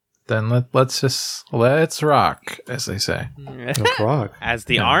Then let's rock, as they say. Let's rock. As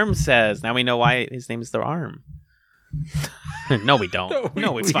the arm says. Now we know why his name is the Arm. No, we don't.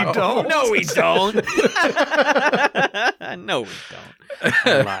 No, we don't. No, we don't. No, we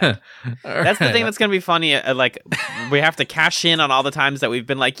don't. That's the thing that's going to be funny. Like, we have to cash in on all the times that we've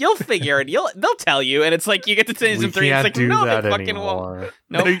been like, you'll figure it. They'll tell you. And it's like, you get to season 3. It's like, no, they fucking won't.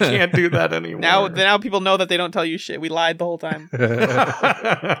 No, you can't do that anymore. Now people know that they don't tell you shit. We lied the whole time.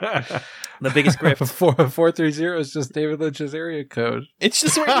 The biggest grift. 430 is just David Lynch's area code. It's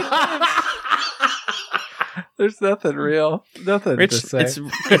just where he lives. There's nothing real. Nothing to say.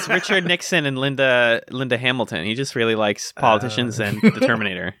 It's Richard Nixon and Linda Hamilton. He just really likes politicians and the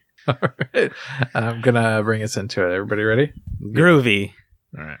Terminator. All right. I'm going to bring us into it. Everybody ready? Groovy.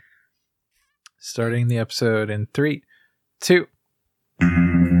 All right. Starting the episode in 3, 2.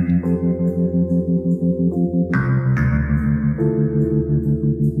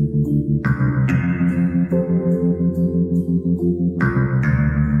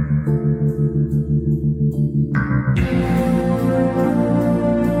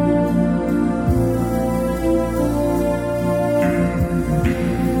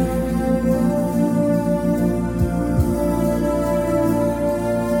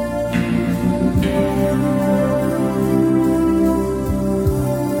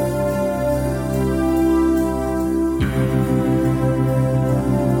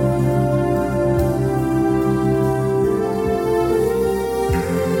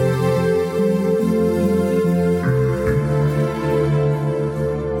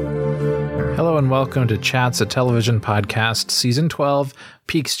 Welcome to Chats, a television podcast, season 12,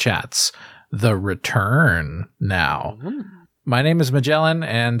 Peaks Chats, The Return now. Mm-hmm. My name is Magellan,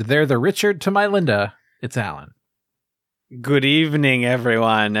 and they're the Richard to my Linda. It's Alan. Good evening,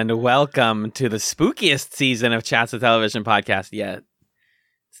 everyone, and welcome to the spookiest season of Chats, a television podcast yet.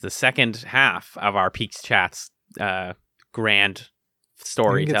 It's the second half of our Peaks Chats grand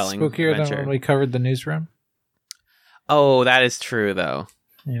storytelling spookier adventure. Than when we covered the newsroom? Oh, that is true, though.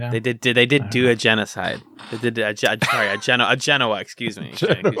 You know? They did do a genocide. They did a Genoa, excuse me.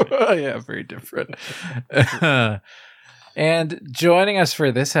 Yeah, very different. And joining us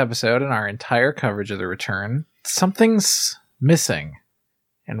for this episode and our entire coverage of The Return, something's missing.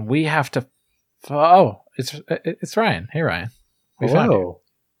 And we have to... Oh, it's Ryan. Hey, Ryan. We found you.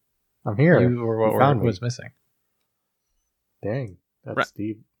 I'm here. You were what was missing. Dang, that's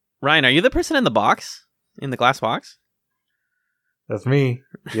deep. Ryan, are you the person in the box? In the glass box? That's me.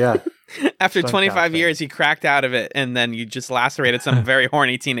 Yeah. After 25 years, he cracked out of it, and then you just lacerated some very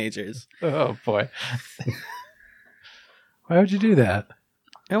horny teenagers. Oh, boy. Why would you do that?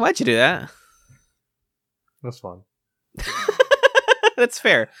 Why'd you do that? That's fun. That's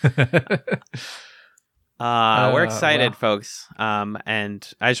fair. We're excited, folks. And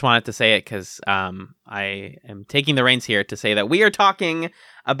I just wanted to say it because I am taking the reins here to say that we are talking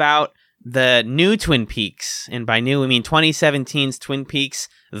about the new Twin Peaks, and by new, we mean 2017's Twin Peaks,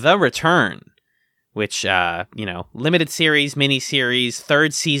 The Return, which, limited series, mini-series,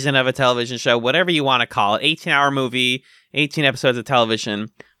 third season of a television show, whatever you want to call it, 18-hour movie, 18 episodes of television.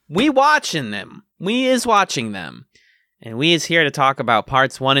 We watching them. We is watching them. And we is here to talk about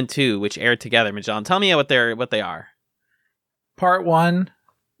parts 1 and 2, which aired together. Magellan, tell me what they are. Part 1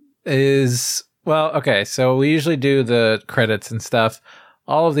 is, so we usually do the credits and stuff.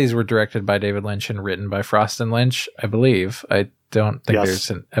 All of these were directed by David Lynch and written by Frost and Lynch, I believe. I don't think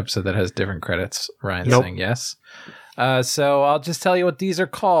there's an episode that has different credits. Ryan's saying yes. So I'll just tell you what these are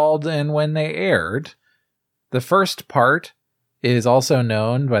called and when they aired. The first part is also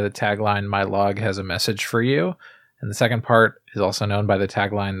known by the tagline, "My log has a message for you." And the second part is also known by the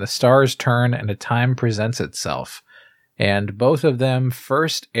tagline, "The stars turn and a time presents itself." And both of them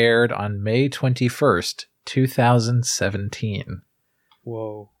first aired on May 21st, 2017.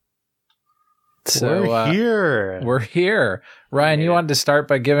 Whoa. So we're here. Ryan, you wanted to start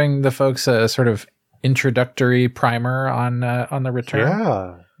by giving the folks a sort of introductory primer on The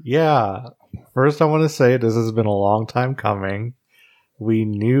Return? Yeah. First, I want to say this has been a long time coming. We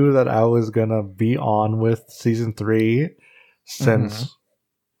knew that I was going to be on with season 3 since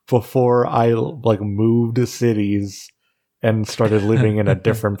before I moved to cities and started living in a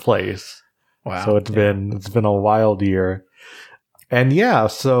different place. Wow. So it's been a wild year. And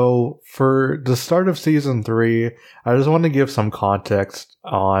so for the start of season 3, I just want to give some context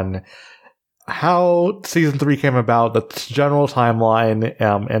on how season 3 came about, the general timeline,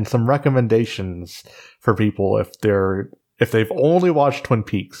 and some recommendations for people if they've only watched Twin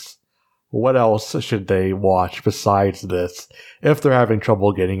Peaks. What else should they watch besides this if they're having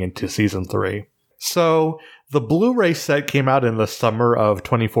trouble getting into season 3? So the Blu-ray set came out in the summer of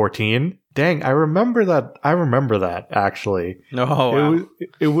 2014. Dang, I remember that actually. Oh, wow.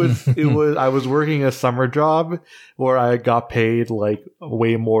 It was I was working a summer job where I got paid like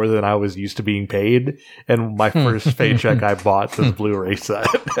way more than I was used to being paid, and my first paycheck I bought this Blu-ray set.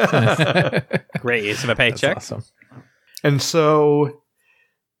 Great use of a paycheck. That's awesome. And so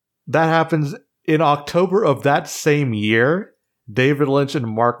that happens in October of that same year. David Lynch and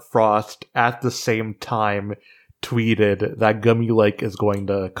Mark Frost at the same time tweeted that Gummy Lake is going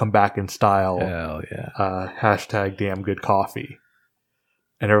to come back in style. Hell yeah. Hashtag damn good coffee.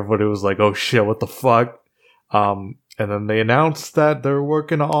 And everybody was like, oh shit, what the fuck? And then they announced that they're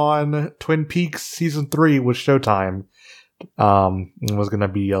working on Twin Peaks Season 3 with Showtime. It was going to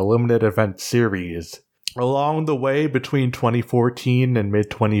be a limited event series. Along the way, between 2014 and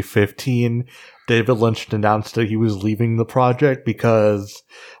mid-2015, David Lynch announced that he was leaving the project because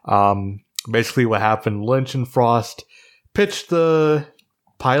basically what happened, Lynch and Frost pitched the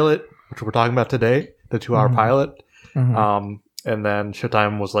pilot, which we're talking about today, the 2-hour pilot. Mm-hmm. And then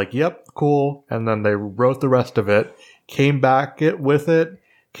Showtime was like, yep, cool. And then they wrote the rest of it, came back with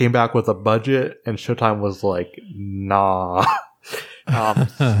a budget, and Showtime was like, nah.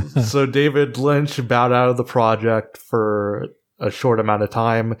 So David Lynch bowed out of the project for a short amount of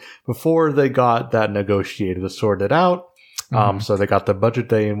time before they got that negotiated, sorted out. So they got the budget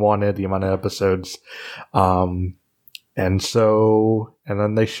they wanted, the amount of episodes. And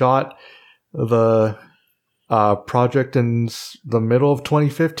then they shot the project in the middle of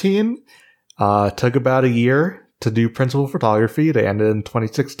 2015. Took about a year to do principal photography. They ended in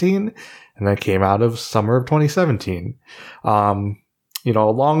 2016 and then came out of summer of 2017.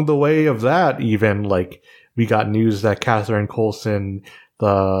 Along the way of that, even like we got news that Catherine Coulson,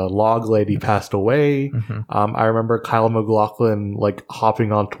 the log lady, passed away. I remember Kyle MacLachlan like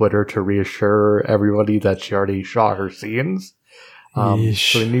hopping on Twitter to reassure everybody that she already shot her scenes. So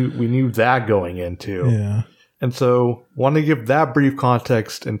we knew that going into. Yeah. And so want to give that brief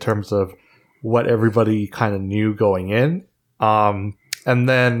context in terms of what everybody kind of knew going in. And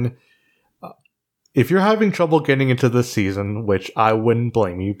then if you're having trouble getting into this season, which I wouldn't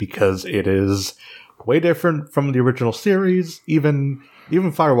blame you because it is way different from the original series, even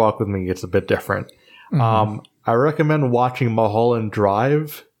Firewalk with Me, it's a bit different. I recommend watching Mulholland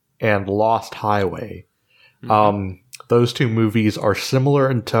Drive and Lost Highway. Those two movies are similar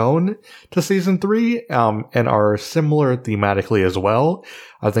in tone to season 3, and are similar thematically as well.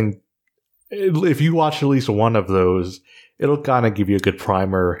 I think if you watch at least one of those, it'll kind of give you a good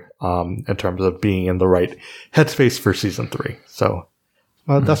primer in terms of being in the right headspace for season 3. So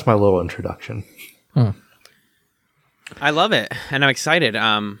that's my little introduction. I love it, and I'm excited.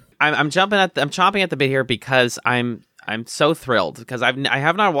 I'm chomping at the bit here because I'm so thrilled because I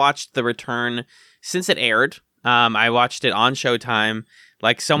have not watched The Return since it aired. I watched it on Showtime,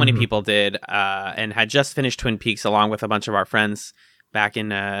 like so many people did, and had just finished Twin Peaks along with a bunch of our friends back in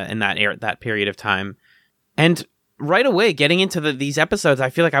that period of time. And right away, getting into these episodes,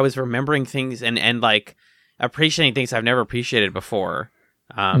 I feel like I was remembering things and like appreciating things I've never appreciated before.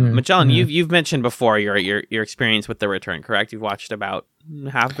 Magellan, you've mentioned before your experience with The Return, correct? You've watched about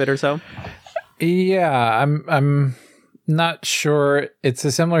half of it or so. Yeah, I'm not sure. It's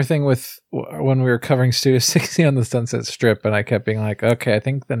a similar thing with when we were covering Studio 60 on the Sunset Strip, and I kept being like, okay, I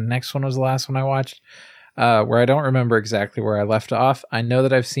think the next one was the last one I watched, where I don't remember exactly where I left off. I know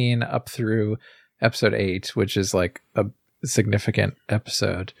that I've seen up through episode 8, which is like a significant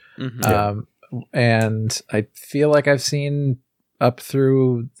episode. And I feel like I've seen up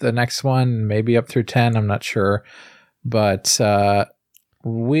through the next one, maybe up through 10, I'm not sure. But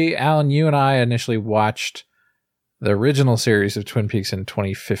Alan, you and I initially watched the original series of Twin Peaks in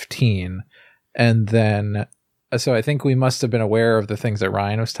 2015. And then, so I think we must have been aware of the things that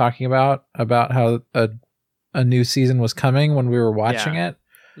Ryan was talking about how a new season was coming when we were watching it.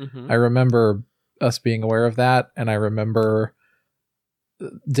 I remember us being aware of that. And I remember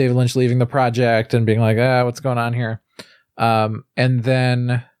David Lynch leaving the project and being like, what's going on here? And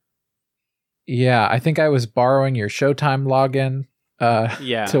then, I think I was borrowing your Showtime login,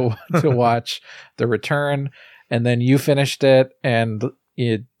 to watch The Return. And then you finished it and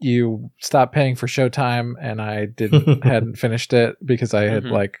you stopped paying for Showtime, and I hadn't finished it because I had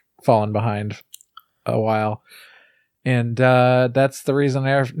like fallen behind a while. And that's the reason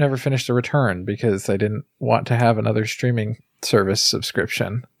I never finished The Return, because I didn't want to have another streaming service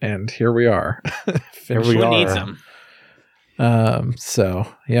subscription. And here we are. Here we are. Needs them. So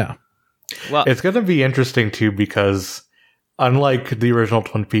yeah. Well, it's going to be interesting too, because unlike the original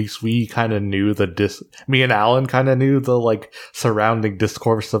Twin Peaks, we kind of knew me and Alan kind of knew the like surrounding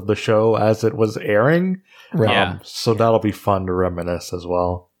discourse of the show as it was airing. Right. So that'll be fun to reminisce as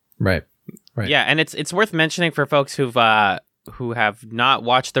well. Right. Right. Yeah, and it's worth mentioning for folks who have not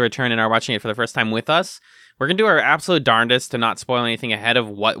watched The Return and are watching it for the first time with us. We're going to do our absolute darndest to not spoil anything ahead of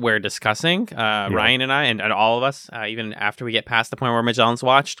what we're discussing, Ryan and I, and all of us, even after we get past the point where Magellan's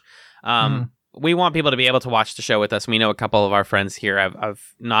watched. We want people to be able to watch the show with us. We know a couple of our friends here have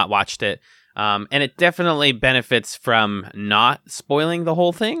not watched it. And it definitely benefits from not spoiling the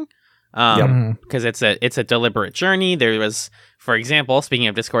whole thing. Because it's a deliberate journey. There was, for example, speaking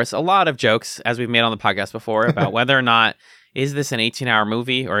of discourse, a lot of jokes, as we've made on the podcast before, about whether or not is this an 18-hour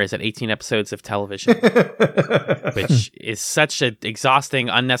movie or is it 18 episodes of television? Which is such an exhausting,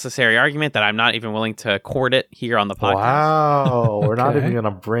 unnecessary argument that I'm not even willing to court it here on the podcast. Wow, we're not even going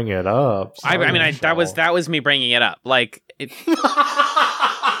to bring it up. That was me bringing it up. Like, it's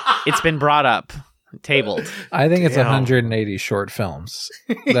been brought up, tabled. I think it's 180 short films.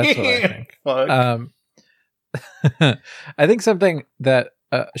 That's what I think. I think something that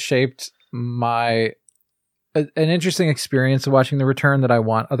shaped an interesting experience of watching The Return that I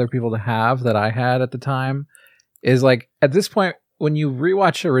want other people to have that I had at the time is like at this point when you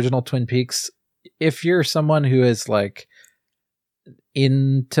rewatch original Twin Peaks, if you're someone who is like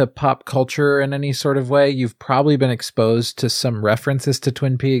into pop culture in any sort of way, you've probably been exposed to some references to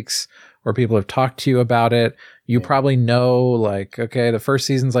Twin Peaks or people have talked to you about it. You probably know like, okay, the first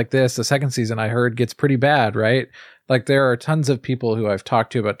season's like this, the second season I heard gets pretty bad, right? Like there are tons of people who I've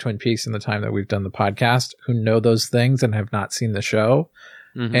talked to about Twin Peaks in the time that we've done the podcast who know those things and have not seen the show.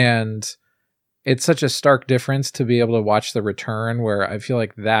 Mm-hmm. And it's such a stark difference to be able to watch The Return where I feel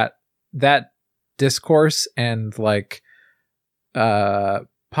like that discourse and like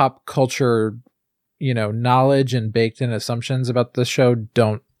pop culture, knowledge and baked in assumptions about the show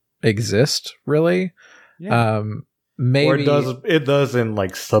don't exist really. Yeah. Maybe or it does in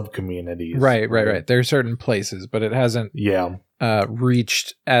like sub communities. Right. There are certain places, but it hasn't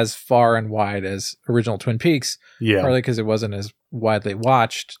reached as far and wide as original Twin Peaks. Yeah. Partly because it wasn't as widely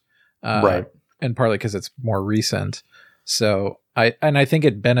watched. Right. And partly because it's more recent. So I think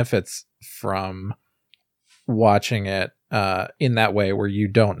it benefits from watching it in that way where you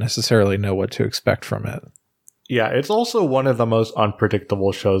don't necessarily know what to expect from it. Yeah, it's also one of the most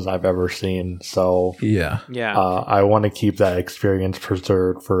unpredictable shows I've ever seen. So yeah. I want to keep that experience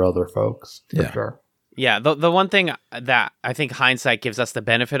preserved for other folks. For sure. Yeah, the one thing that I think hindsight gives us the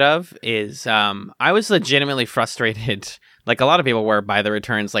benefit of is I was legitimately frustrated, like a lot of people were, by The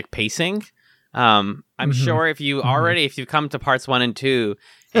Return's like pacing. I'm sure if you if you've come to parts 1 and 2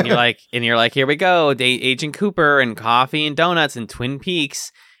 and you're like here we go, Agent Cooper and coffee and donuts and Twin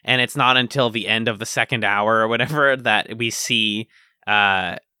Peaks. And it's not until the end of the second hour or whatever that we see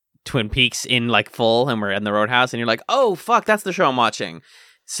Twin Peaks in like full and we're in the Roadhouse and you're like, oh, fuck, that's the show I'm watching.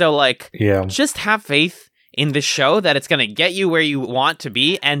 So like, just have faith in the show that it's going to get you where you want to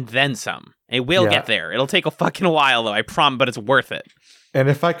be and then some. It will get there. It'll take a fucking while though, I promise, but it's worth it. And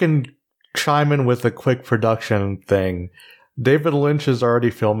if I can chime in with a quick production thing, David Lynch is already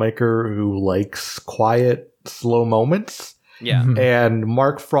a filmmaker who likes quiet, slow moments. Yeah. And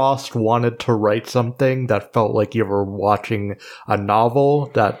Mark Frost wanted to write something that felt like you were watching a novel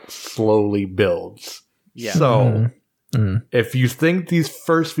that slowly builds. Yeah. So if you think these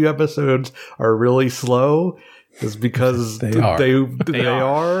first few episodes are really slow, it's because they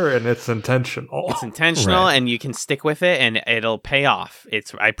are, and it's intentional. It's intentional, and you can stick with it, and it'll pay off.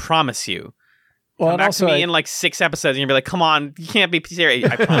 I promise you. Well, come back to me in like 6 episodes, and you'll be like, come on, you can't be serious.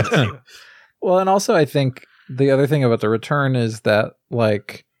 I promise you. Well, and also I think the other thing about The Return is that,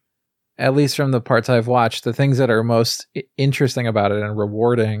 like, at least from the parts I've watched, the things that are most interesting about it and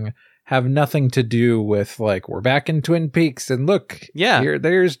rewarding have nothing to do with, like, we're back in Twin Peaks and look,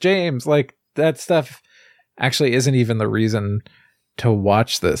 there's James. Like, that stuff actually isn't even the reason to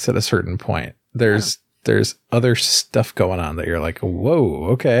watch this at a certain point. There's other stuff going on that you're like, whoa,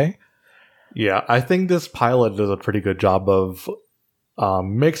 okay. Yeah, I think this pilot does a pretty good job of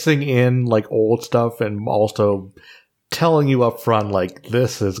mixing in like old stuff and also telling you up front like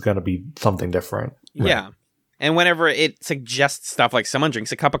this is going to be something different. Yeah. Right. And whenever it suggests stuff like someone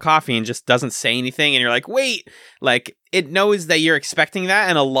drinks a cup of coffee and just doesn't say anything and you're like, wait, like it knows that you're expecting that.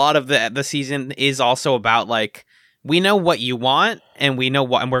 And a lot of the season is also about like, we know what you want and we know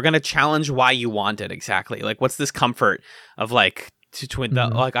what, and we're going to challenge why you want it exactly. Like, what's this comfort of like,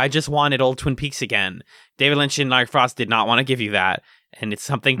 like I just wanted old Twin Peaks again. David Lynch and Mark Frost did not want to give you that. And it's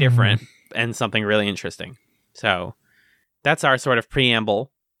something different and something really interesting. So that's our sort of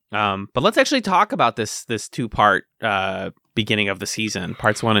preamble. But let's actually talk about this 2-part beginning of the season,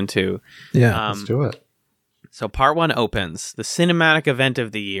 parts 1 and 2. Yeah. Let's do it. So part 1 opens, the cinematic event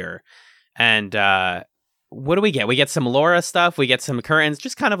of the year. And what do we get? We get some Laura stuff. We get some curtains,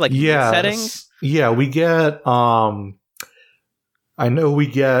 just kind of like settings. Yeah, we get I know we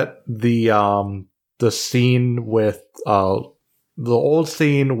get the scene with the old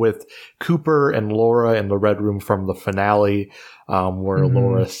scene with Cooper and Laura in the Red Room from the finale, where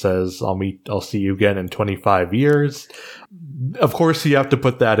Laura says, I'll see you again in 25 years. Of course, you have to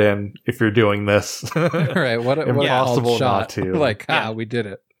put that in if you're doing this. Right. What Impossible shot. not to. Like, we did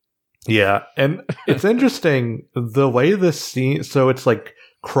it. Yeah. And it's interesting the way this scene, so it's like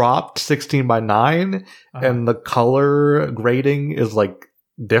cropped 16 by 9 and the color grading is like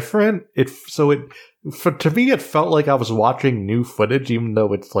different. To me, it felt like I was watching new footage, even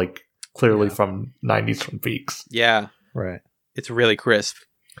though it's like clearly from 90s Twin Peaks. Yeah. Right. It's really crisp.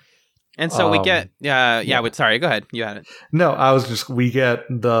 And so we get, sorry, go ahead. You had it. No, we get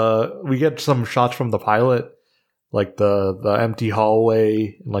some shots from the pilot, like the empty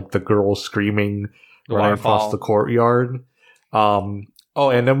hallway, and like the girl screaming running across the courtyard. And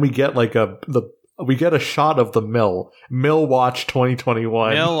then we get like we get a shot of the mill. Mill Watch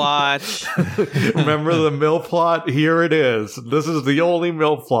 2021. Mill Watch. Remember the mill plot? Here it is. This is the only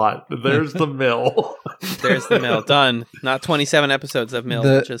mill plot. There's the mill. There's the mill. Done. Not 27 episodes of mill.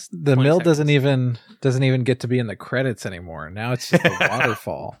 The mill doesn't even get to be in the credits anymore. Now it's just a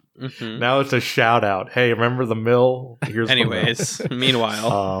waterfall. Mm-hmm. Now it's a shout out. Hey, remember the mill? Here's Anyways, the mill.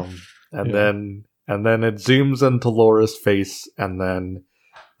 Meanwhile. And then it zooms into Laura's face, and then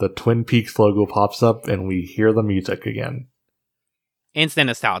the Twin Peaks logo pops up and we hear the music again. Instant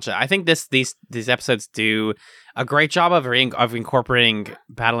nostalgia. I think these episodes do a great job of incorporating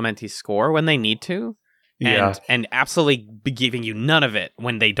Badalamenti's score when they need to. And absolutely giving you none of it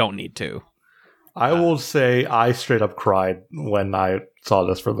when they don't need to. I will say I straight up cried when I saw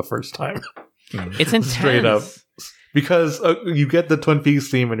this for the first time. It's intense. Straight up. Because you get the Twin Peaks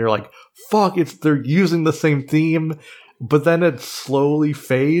theme and you're like, fuck, they're using the same theme. But then it slowly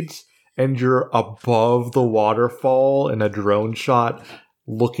fades and you're above the waterfall in a drone shot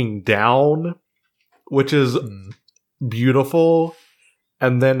looking down, which is beautiful.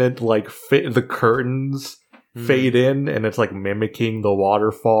 And then it like the curtains fade in and it's like mimicking the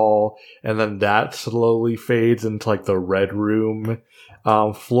waterfall. And then that slowly fades into like the Red Room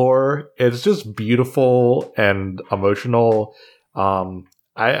floor. It's just beautiful and emotional.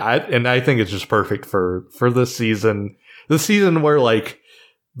 I think it's just perfect for this season. The season where like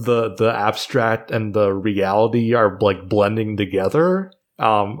the abstract and the reality are like blending together.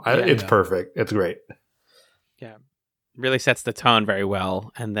 It's perfect. It's great. Yeah. Really sets the tone very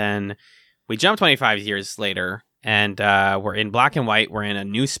well. And then we jump 25 years later and we're in black and white. We're in a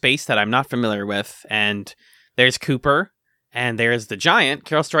new space that I'm not familiar with. And there's Cooper and there's the giant,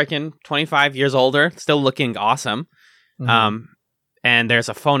 Carol Struycken, 25 years older, still looking awesome. Mm-hmm. And there's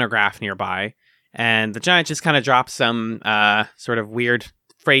a phonograph nearby. And the giant just kind of drops some sort of weird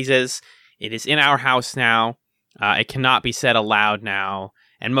phrases. It is in our house now. It cannot be said aloud now.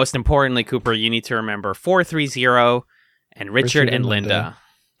 And most importantly, Cooper, you need to remember 430 and Richard and Linda.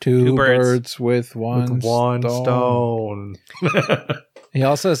 Two birds with one stone. He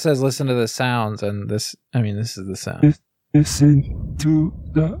also says, listen to the sounds. And this is the sound. Listen to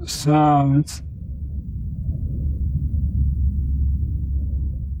the sounds.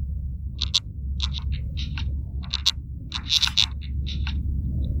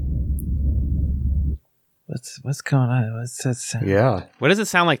 What's going on? What's that sound? Yeah. What does it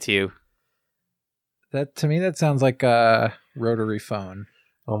sound like to you? To me, that sounds like a rotary phone.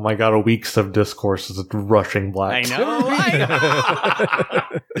 Oh my god, a weeks of discourse is rushing black. I know.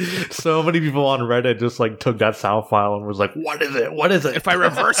 So many people on Reddit just like took that sound file and was like, what is it? What is it? If I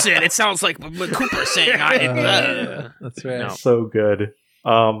reverse it, it sounds like Cooper saying That's right. No. So good.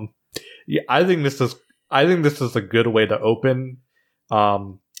 Yeah, I think this is a good way to open.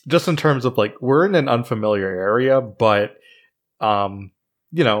 Just in terms of like, we're in an unfamiliar area, but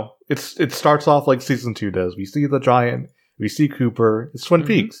it starts off like season 2 does. We see the giant, we see Cooper. It's Twin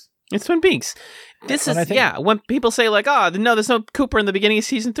Peaks. It's Twin Peaks. This is when people say like, oh no, there's no Cooper in the beginning of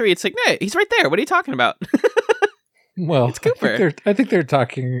season 3. It's like, hey, he's right there. What are you talking about? Well, it's Cooper. I think they're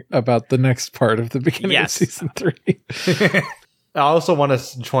talking about the next part of the beginning of season 3. I also want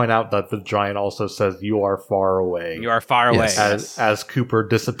to point out that the giant also says, you are far away. You are far away. As Cooper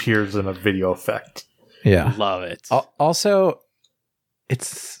disappears in a video effect. Yeah. Love it. Also,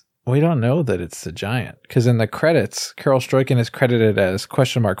 we don't know that it's the giant. Because in the credits, Carol Struycken is credited as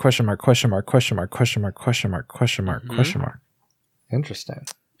question mark, question mark, question mark, question mark, question mark, question mark, question mark, question mark. Interesting.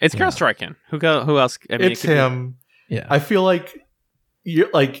 It's Carol Struycken. Who else? It's him. Yeah. I feel like you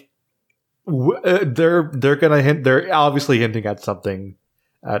like they're gonna hint. They're obviously hinting at something.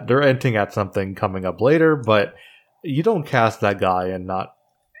 They're hinting at something coming up later, but you don't cast that guy and not.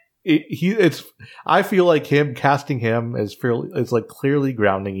 It's. I feel like casting him is like clearly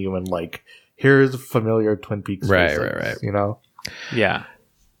grounding you in like here's familiar Twin Peaks. Right. You know. Yeah.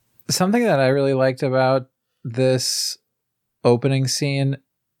 Something that I really liked about this opening scene.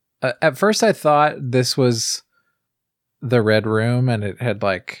 At first, I thought this was the Red Room, and it had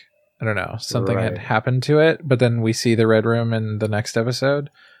like I don't know something had happened to it. But then we see the Red Room in the next episode.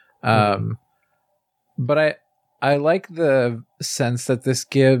 But I like the sense that this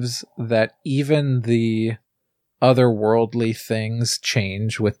gives that even the otherworldly things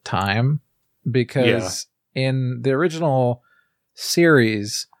change with time, because in the original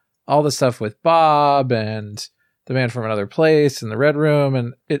series, all the stuff with Bob and the Man from Another Place and the Red Room,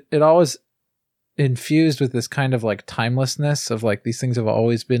 and it always infused with this kind of like timelessness of like these things have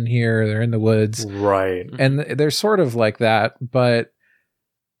always been here, they're in the woods, right? And they're sort of like that, but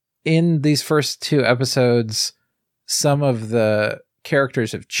in these first 2 episodes, some of the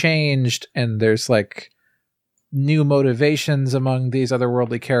characters have changed, and there's like new motivations among these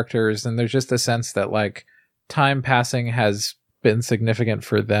otherworldly characters, and there's just a sense that like time passing has been significant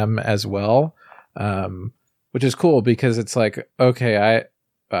for them as well, which is cool because it's like, okay,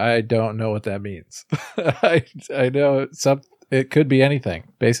 I don't know what that means. I know it could be anything,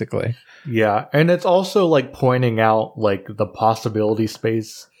 basically. Yeah, and it's also like pointing out like the possibility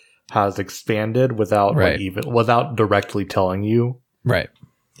space has expanded without without directly telling you. Right.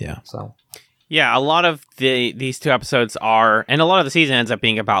 Yeah. So. Yeah, a lot of these 2 episodes are, and a lot of the season ends up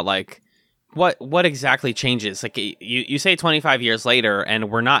being about like what exactly changes. Like you say 25 years later, and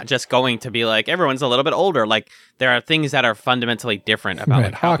we're not just going to be like everyone's a little bit older. Like there are things that are fundamentally different about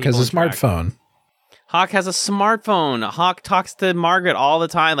like Hawk has a smartphone. Hawk has a smartphone. Hawk talks to Margaret all the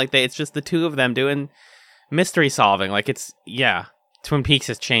time. Like it's just the 2 of them doing mystery solving. Like Twin Peaks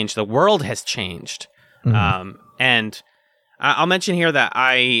has changed. The world has changed. And I'll mention here that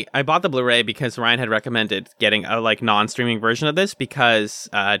I bought the Blu-ray because Ryan had recommended getting a like non-streaming version of this because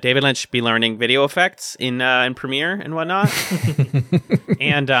David Lynch be learning video effects in Premiere and whatnot.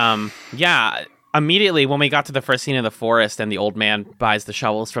 And immediately when we got to the first scene in the forest and the old man buys the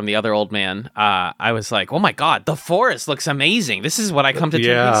shovels from the other old man, I was like, oh my god, the forest looks amazing. This is what I come to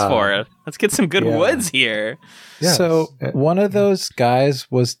Twin Peaks for. Let's get some good woods here. Yes. So one of those guys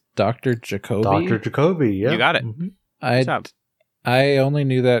was Dr. Jacoby. Dr. Jacoby, yeah. You got it. Mm-hmm. Good job. I only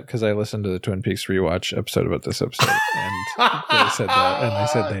knew that because I listened to the Twin Peaks rewatch episode about this episode, and they said that, and they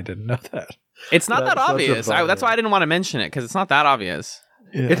said they didn't know that. It's not that obvious. That's why I didn't want to mention it, because it's not that obvious.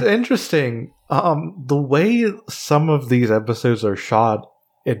 Yeah. It's interesting. The way some of these episodes are shot,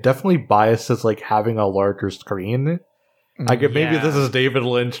 it definitely biases like having a larger screen. I get maybe this is David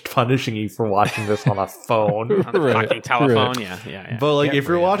Lynch punishing you for watching this on a phone. On the fucking telephone, yeah. But like, if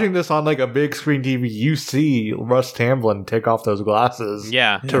you're watching this on like a big screen TV, you see Russ Tamblyn take off those glasses,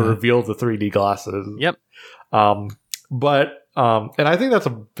 to reveal the 3D glasses. Yep. And I think that's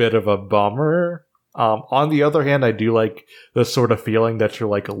a bit of a bummer. On the other hand, I do like the sort of feeling that you're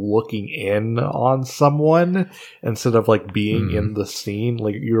like looking in on someone instead of like being in the scene.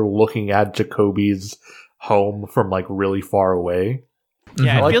 Like you're looking at Jacoby's home from like really far away.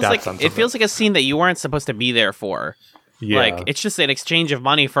 Yeah, it feels like a scene that you weren't supposed to be there for. Yeah. Like it's just an exchange of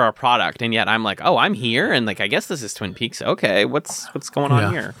money for a product, and yet I'm like, oh, I'm here, and like I guess this is Twin Peaks. Okay, what's going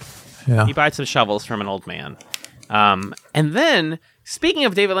on here? Yeah. He buys some shovels from an old man. And then speaking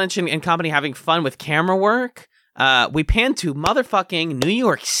of David Lynch and company having fun with camera work, we pan to motherfucking New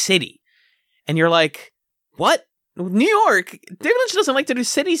York City, and you're like, what? New York? David Lynch doesn't like to do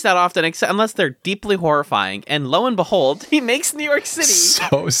cities that often, unless they're deeply horrifying. And lo and behold, he makes New York City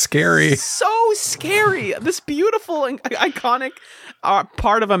so scary. So scary. This beautiful and iconic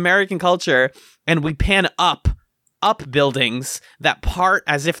part of American culture. And we pan up buildings that part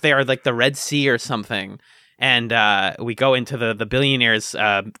as if they are like the Red Sea or something. And we go into the billionaire's,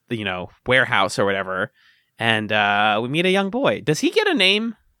 warehouse or whatever. And we meet a young boy. Does he get a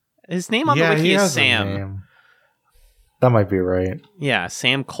name? His name on the wiki is Sam. That might be right. Yeah,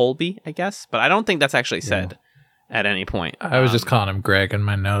 Sam Colby, I guess. But I don't think that's actually said at any point. I was just calling him Greg in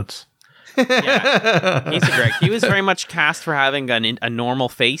my notes. Yeah, he's a Greg. He was very much cast for having a normal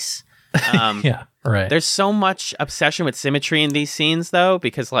face. Yeah, right. There's so much obsession with symmetry in these scenes, though,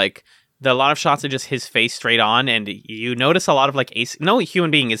 because like a lot of shots are just his face straight on, and you notice a lot of like no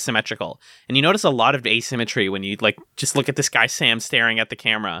human being is symmetrical, and you notice a lot of asymmetry when you like just look at this guy Sam staring at the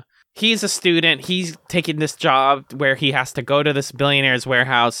camera. He's a student. He's taking this job where he has to go to this billionaire's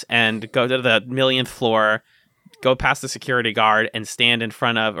warehouse and go to the millionth floor, go past the security guard and sit in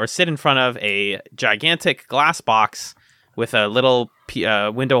front of a gigantic glass box with a little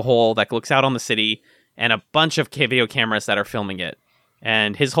window hole that looks out on the city and a bunch of video cameras that are filming it.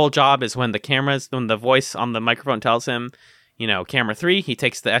 And his whole job is when the voice on the microphone tells him, camera 3, he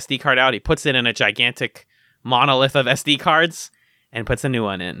takes the SD card out, he puts it in a gigantic monolith of SD cards and puts a new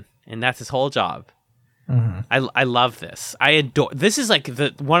one in. And that's his whole job. Mm-hmm. I love this. I adore this. Is like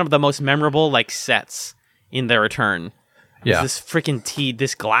one of the most memorable sets in The Return. Yeah. This freaking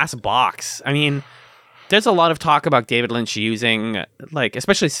this glass box. I mean, there's a lot of talk about David Lynch using,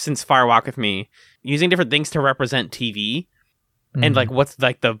 especially since Fire Walk with Me, using different things to represent TV. Mm-hmm. And what's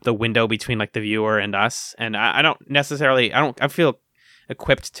the window between the viewer and us. And I feel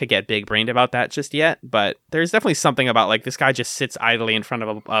equipped to get big brained about that just yet. But there's definitely something about this guy just sits idly in front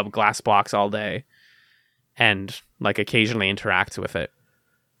of a glass box all day and occasionally interacts with it.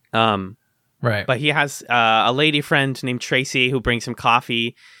 Right. But he has a lady friend named Tracy who brings him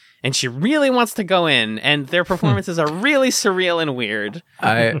coffee, and she really wants to go in, and their performances are really surreal and weird.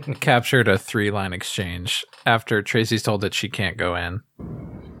 I captured a 3-line exchange after Tracy's told that she can't go in.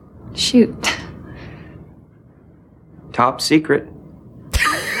 Shoot. Top secret.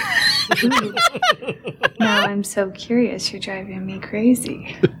 Now I'm so curious. You're driving me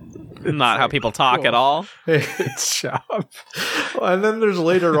crazy. Not how people talk at all. It's job. And then there's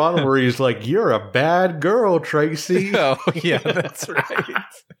later on where he's like, "You're a bad girl, Tracy." Oh, yeah, that's right.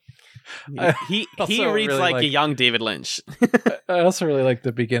 He also reads really like a young David Lynch. I also really like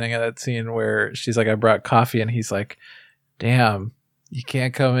the beginning of that scene where she's like, "I brought coffee," and he's like, "Damn, you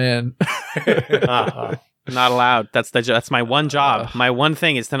can't come in." Not allowed. That's my one job. My one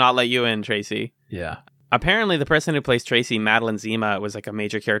thing is to not let you in, Tracy. Yeah. Apparently, the person who plays Tracy, Madeline Zima, was a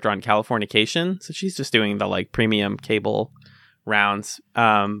major character on Californication, so she's just doing the premium cable rounds.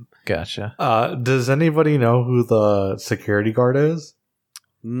 Gotcha. Does anybody know who the security guard is?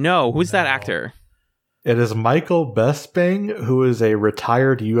 No, who's that actor? It is Michael Bisping, who is a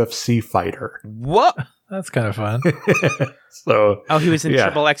retired UFC fighter. What? That's kind of fun. So, he was in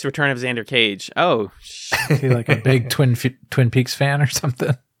Triple X Return of Xander Cage. Oh, is he a big Twin Peaks fan or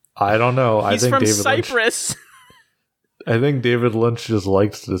something? I don't know. He's from Cyprus. I think David Lynch just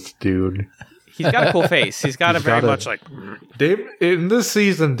likes this dude. He's got a cool face. He's got Dave. In this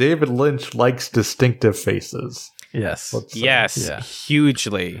season, David Lynch likes distinctive faces. Yes. Yes. Yeah.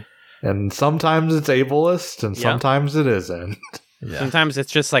 Hugely. And sometimes it's ableist, and sometimes it isn't. Yeah. Sometimes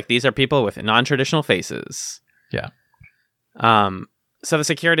it's just these are people with non-traditional faces. Yeah. So the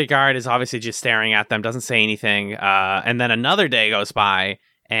security guard is obviously just staring at them, doesn't say anything. And then another day goes by,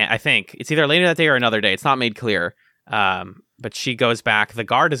 and I think it's either later that day or another day. It's not made clear. But she goes back. The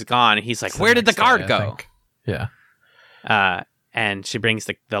guard is gone. And he's like, "Where did the guard go?" Yeah. And she brings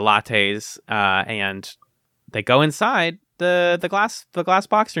the lattes, and they go inside the glass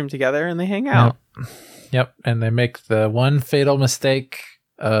box room together, and they hang out. Yep. And they make the one fatal mistake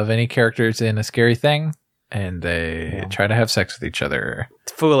of any characters in A Scary Thing, and they try to have sex with each other.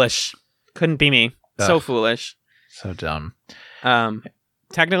 It's foolish. Couldn't be me. So foolish. So dumb.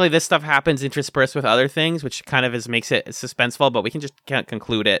 Technically, this stuff happens interspersed with other things, which kind of makes it suspenseful, but we can just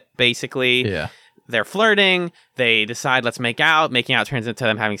conclude it. Basically, they're flirting. They decide, let's make out. Making out turns into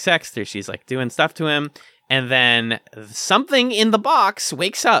them having sex. She's doing stuff to him. And then something in the box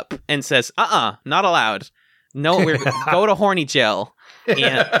wakes up and says, not allowed. No, we're go to horny jail.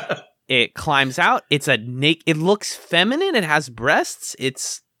 And it climbs out. It's it looks feminine. It has breasts.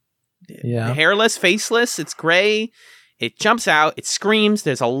 It's hairless, faceless. It's gray. It jumps out. It screams.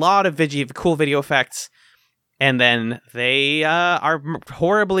 There's a lot of cool video effects. And then they are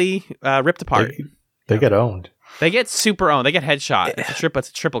horribly ripped apart. They get owned. They get super owned. They get headshot. It's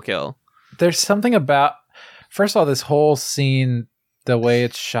a triple kill. There's something about, first of all, this whole scene, the way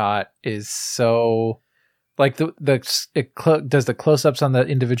it's shot is so, it does the close-ups on the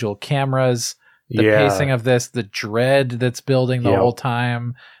individual cameras, the pacing of this, the dread that's building the whole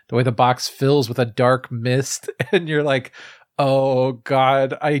time, the way the box fills with a dark mist, and you're like, oh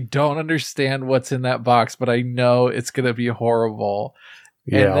God, I don't understand what's in that box, but I know it's going to be horrible.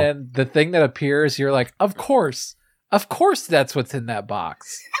 Yeah. And then the thing that appears, you're like, of course that's what's in that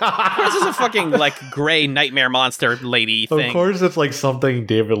box. Of course it's a fucking gray nightmare monster lady thing. Of course it's something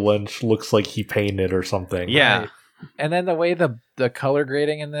David Lynch looks like he painted or something. Yeah. Right. And then the way the color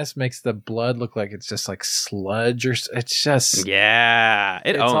grading in this makes the blood look like it's just sludge, or it's just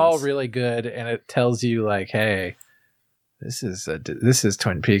it's all really good, and it tells you hey, this is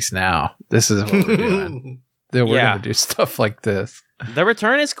Twin Peaks now. This is what we're doing. We're gonna do stuff like this. The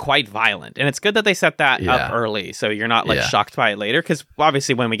return is quite violent, and it's good that they set that up early, so you're not like shocked by it later. Because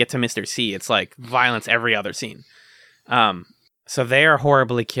obviously, when we get to Mr. C, it's like violence every other scene. So they are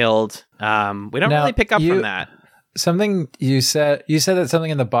horribly killed. We don't really pick up from that. Something you said that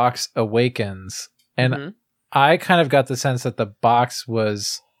something in the box awakens, and I kind of got the sense that the box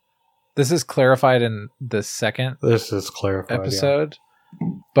was. This is clarified in the second. This is clarified episode,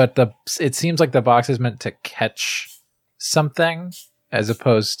 but it seems like the box is meant to catch something as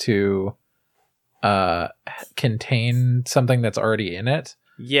opposed to contain something that's already in it.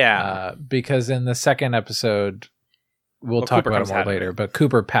 Yeah, because in the second episode, we'll talk about it more later. But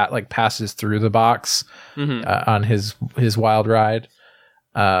Cooper passes through the box on his wild ride.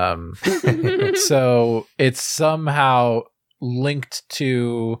 So it's somehow linked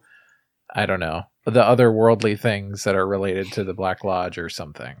to, I don't know, the otherworldly things that are related to the Black Lodge or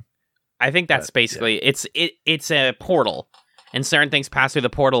something. I think that's basically it's a portal, and certain things pass through the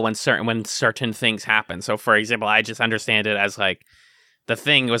portal when certain things happen. So, for example, I just understand it as like the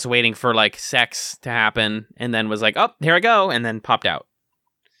thing was waiting for like sex to happen, and then was like, "Oh, here I go," and then popped out.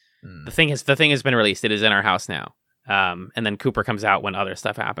 The thing has been released. It is in our house now, and then Cooper comes out when other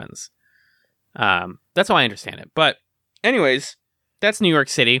stuff happens. That's how I understand it. But, anyways, that's New York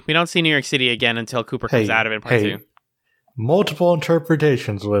City. We don't see New York City again until Cooper comes out of it in part 2. Multiple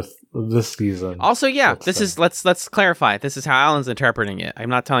interpretations with this season. Also, let's clarify. This is how Alan's interpreting it. I'm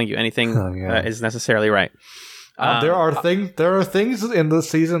not telling you anything that is necessarily right. There are things in this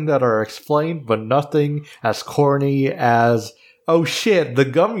season that are explained, but nothing as corny as, oh shit, the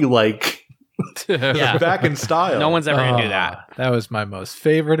gum you like. Yeah. Back in style. No one's ever going to do that. That was my most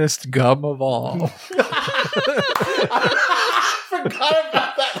favoriteest gum of all.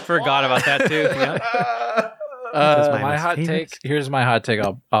 Forgot about that too. Yeah. My hot take. Here's my hot take.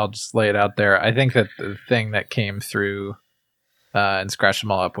 I'll just lay it out there. I think that the thing that came through and scratched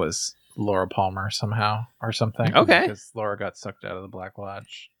them all up was Laura Palmer somehow or something. Okay. Because Laura got sucked out of the Black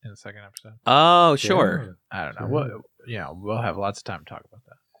Lodge in the second episode. Oh, sure. I don't know. We'll have lots of time to talk about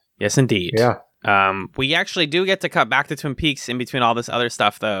that. Yes, indeed. Yeah. We actually do get to cut back to Twin Peaks in between all this other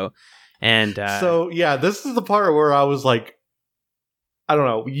stuff, though. And this is the part where I was like, I don't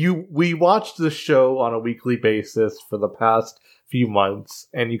know. We watched this show on a weekly basis for the past few months,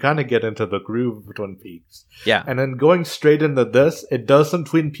 and you kind of get into the groove of Twin Peaks. Yeah. And then going straight into this, it does some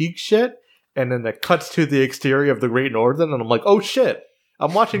Twin Peaks shit, and then it cuts to the exterior of the Great Northern, and I'm like, oh shit,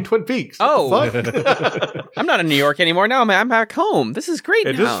 I'm watching Twin Peaks. What the fuck? I'm not in New York anymore now. I'm back home. This is great.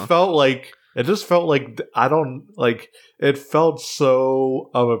 It just felt like it felt so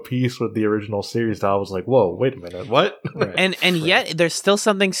of a piece with the original series that I was like, whoa, wait a minute, what? Right. And yet there's still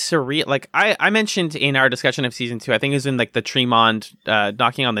something surreal. Like I mentioned in our discussion of season 2, I think it was in like the Tremond,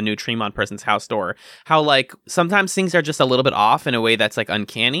 knocking on the new Tremond person's house door, how like sometimes things are just a little bit off in a way that's like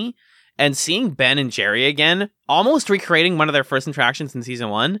uncanny. And seeing Ben and Jerry again, almost recreating one of their first interactions in season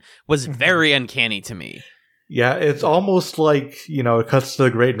 1, was very uncanny to me. Yeah, it's almost like, it cuts to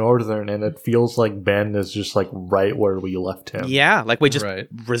the Great Northern and it feels like Ben is just like right where we left him. Yeah, like we just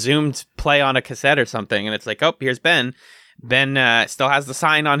resumed play on a cassette or something, and it's like, oh, here's Ben. Ben still has the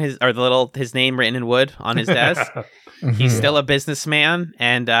sign on his name written in wood on his desk. He's still a businessman,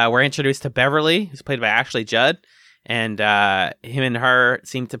 and we're introduced to Beverly, who's played by Ashley Judd, and him and her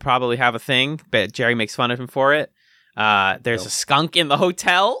seem to probably have a thing, but Jerry makes fun of him for it. There's a skunk in the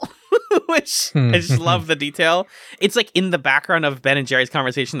hotel. Which I just love the detail. It's like in the background of Ben and Jerry's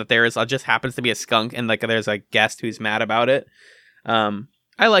conversation that there just happens to be a skunk, and like there's a guest who's mad about it. I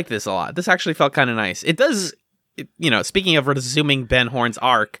like this a lot. This actually felt kind of nice. It does, speaking of resuming Ben Horn's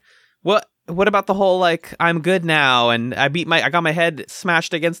arc, what about the whole like I'm good now and I got my head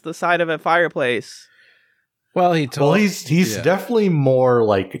smashed against the side of a fireplace? Well, he's definitely more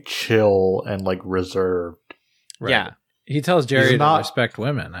like chill and like reserved. Right. Yeah. He tells Jerry to respect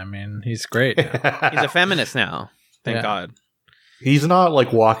women. I mean, he's great. He's a feminist now. Thank God. He's not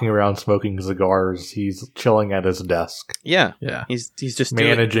like walking around smoking cigars. He's chilling at his desk. Yeah. Yeah. He's just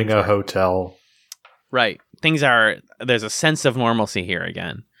managing a hotel. Right. There's a sense of normalcy here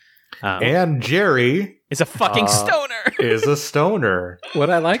again. And Jerry is a fucking stoner. Is a stoner. What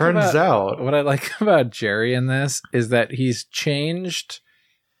I like about Jerry in this is that he's changed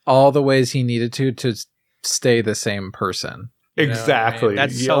all the ways he needed to stay the same person. Exactly. I mean?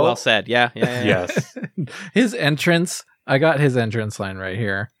 That's so well said. Yeah. Yes. His entrance. I got his entrance line right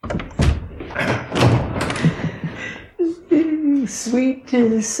here. Sweet,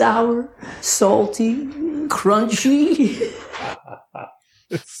 sour, salty, crunchy.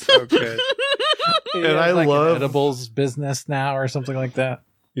 It's so good. And I love an edibles business now or something like that.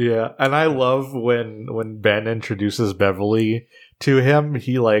 Yeah, and I love when Ben introduces Beverly to him,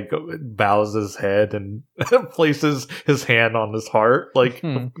 he like bows his head and places his hand on his heart. Like,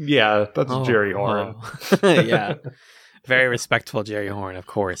 yeah, that's Jerry Horn. Yeah. Very respectful Jerry Horn, of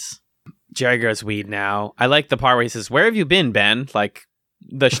course. Jerry grows weed now. I like the part where he says, "Where have you been, Ben?" Like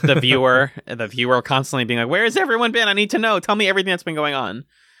the viewer constantly being like, "Where has everyone been? I need to know. Tell me everything that's been going on."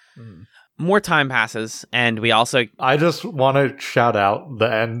 More time passes, and we also... I just want to shout out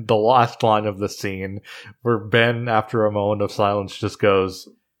the last line of the scene where Ben, after a moment of silence, just goes,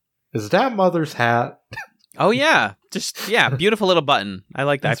 "Is that Mother's hat?" Oh, yeah. Beautiful little button. I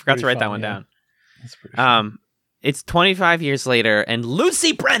like that. That's I forgot to pretty write that fun, one yeah. down. That's pretty fun. It's 25 years later, and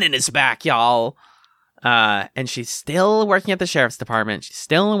Lucy Brennan is back, y'all. And she's still working at the sheriff's department. She's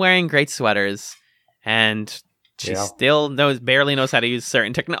still wearing great sweaters, and she still barely knows how to use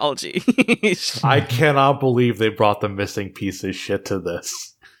certain technology. I cannot believe they brought the missing pieces shit to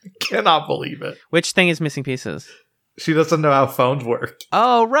this. Cannot believe it. Which thing is missing pieces? She doesn't know how phones work.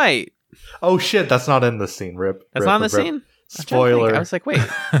 Oh, right. Oh shit, that's not in the scene, Rip. That's not in the scene? Spoiler. I was like, wait.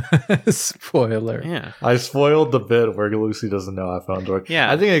 Spoiler. Yeah. I spoiled the bit where Lucy doesn't know how phones work.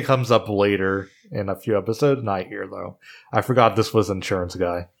 Yeah. I think it comes up later in a few episodes. Not here, though. I forgot this was Insurance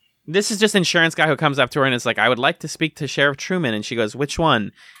Guy. This is just Insurance Guy who comes up to her and is like, "I would like to speak to Sheriff Truman." And she goes, "Which one?"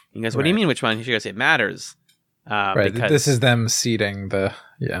 And he goes, "What do you mean, which one?" And she goes, "It matters." Right. Because This is them seeding that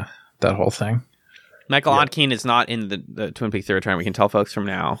whole thing. Michael Odkeen is not in the Twin Peaks: The Return. We can tell folks from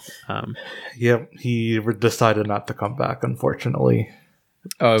now. Yep, he decided not to come back, unfortunately.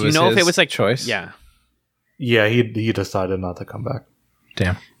 Oh, do you know if it was like choice? Yeah. Yeah, he decided not to come back.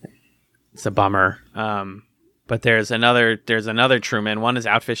 Damn. It's a bummer. But there's another Truman. One is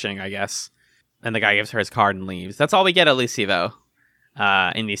out fishing, I guess. And the guy gives her his card and leaves. That's all we get at Lucy, though.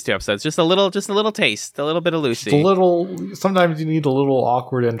 In these two episodes, just a little taste, a little bit of Lucy. Sometimes you need a little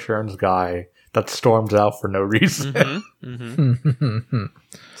awkward insurance guy that storms out for no reason.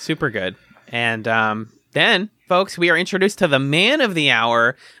 Super good. And then, folks, we are introduced to the man of the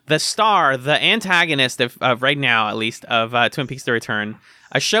hour, the star, the antagonist of right now, at least, of Twin Peaks: The Return.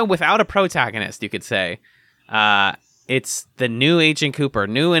 A show without a protagonist, you could say. It's the new Agent Cooper,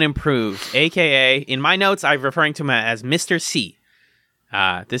 new and improved, a.k.a. in my notes, I'm referring to him as Mr. C.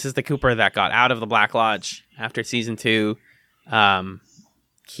 This is the Cooper that got out of the Black Lodge after season 2.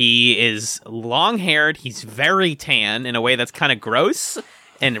 He is long-haired. He's very tan in a way that's kind of gross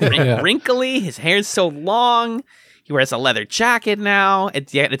and wrinkly. His hair's so long. He wears a leather jacket now.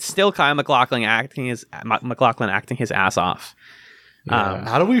 It's still Kyle MacLachlan acting his ass off. Yeah.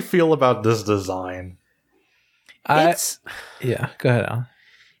 How do we feel about this design? Go ahead, Alan.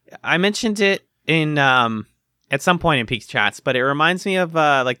 I mentioned it in at some point in Peaks chats, but it reminds me of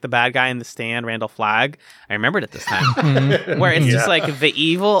like the bad guy in The Stand, Randall Flagg. I remembered it this time, where it's just like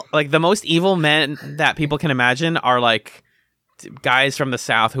the most evil men that people can imagine are like guys from the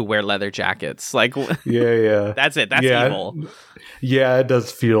South who wear leather jackets. Like, that's it. That's evil. Yeah, it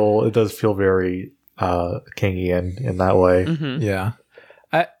does feel very Kingian in that way. Mm-hmm. Yeah.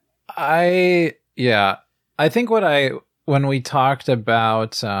 I think when we talked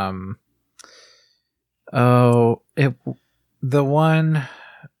about the one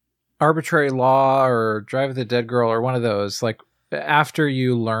Arbitrary Law or Drive with the Dead Girl or one of those, like after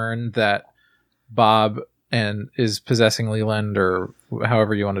you learn that Bob is possessing Leland or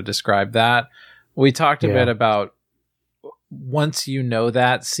however you want to describe that, we talked a bit about once you know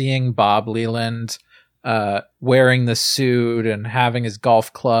that, seeing Bob Leland wearing the suit and having his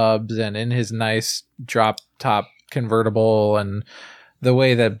golf clubs and in his nice drop top convertible, and the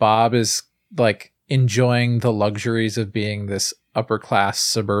way that Bob is like enjoying the luxuries of being this upper class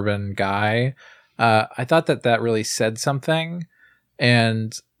suburban guy. I thought that really said something,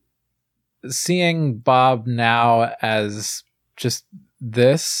 and seeing Bob now as just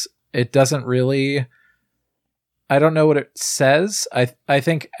this, it doesn't really, I don't know what it says. I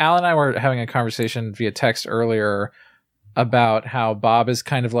think Al and I were having a conversation via text earlier about how Bob is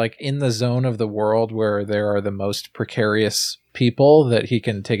kind of like in the zone of the world where there are the most precarious people that he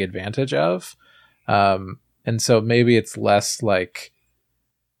can take advantage of. And so maybe it's less like,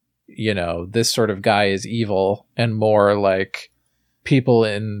 this sort of guy is evil and more like people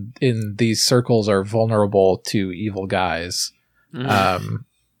in these circles are vulnerable to evil guys. And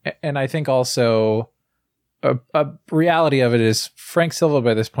I think also a reality of it is Frank Silva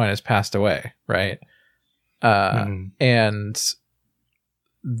by this point has passed away, right? And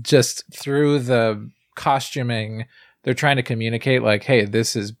just through the costuming, they're trying to communicate like, hey,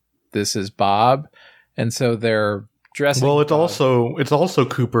 this is Bob. And so they're dressing. Well, it's also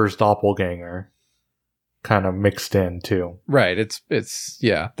Cooper's doppelganger kind of mixed in too. Right. It's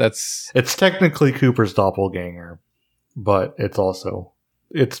technically Cooper's doppelganger. but it's also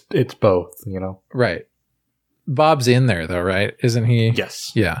it's both, you know. Right. Bob's in there though, right? Isn't he?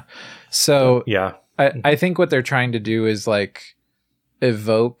 Yes. Yeah. So Yeah. I think what they're trying to do is like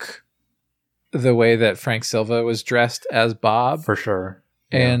evoke the way that Frank Silva was dressed as Bob. For sure.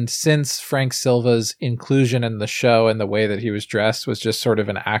 And since Frank Silva's inclusion in the show and the way that he was dressed was just sort of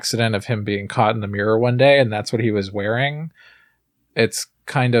an accident of him being caught in the mirror one day and that's what he was wearing, it's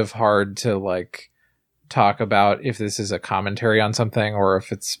kind of hard to like talk about if this is a commentary on something or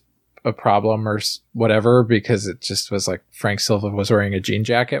if it's a problem or whatever, because it just was like Frank Silva was wearing a jean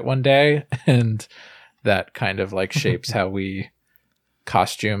jacket one day and that kind of like shapes how we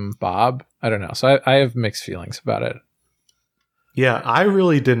costume Bob. I don't know. So I have mixed feelings about it. Yeah, I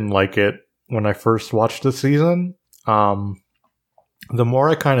really didn't like it when I first watched the season. The more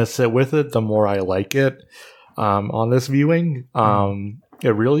I kind of sit with it, the more I like it on this viewing.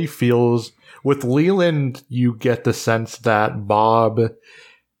 It really feels... With Leland, you get the sense that Bob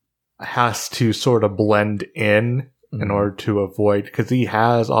has to sort of blend in order to avoid... Because he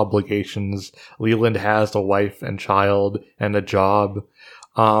has obligations. Leland has a wife and child and a job.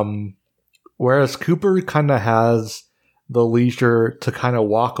 Whereas Cooper kind of has the leisure to kind of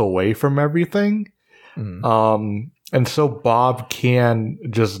walk away from everything. And so Bob can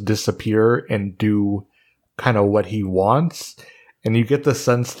just disappear and do kind of what he wants. And you get the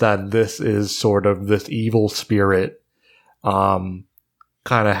sense that this is sort of this evil spirit, kind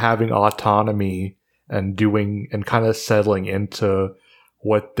of having autonomy and doing and kind of settling into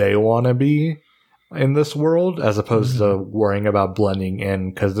what they want to be in this world, as opposed to worrying about blending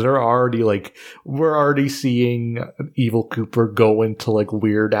in, because they're already like, we're already seeing Evil Cooper go into like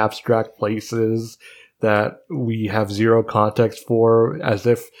weird abstract places that we have zero context for, as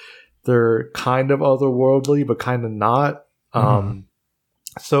if they're kind of otherworldly but kind of not.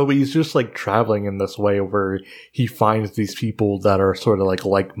 So he's just like traveling in this way where he finds these people that are sort of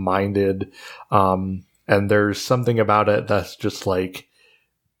like-minded, and there's something about it that's just like,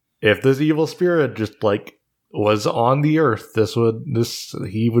 if this evil spirit just like was on the earth,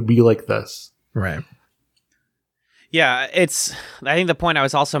 he would be like this. Right. Yeah, I think the point I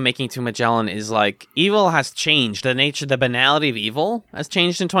was also making to Magellan is like, evil has changed. The banality of evil has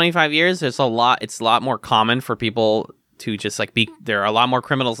changed in 25 years. It's a lot more common for people to just like there are a lot more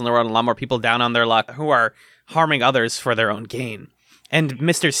criminals in the world, and a lot more people down on their luck who are harming others for their own gain. And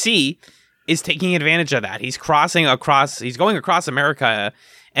Mr. C is taking advantage of that. He's going across America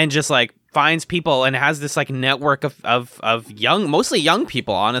and just like finds people and has this like network of mostly young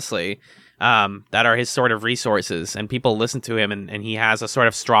people, honestly, that are his sort of resources, and people listen to him, and he has a sort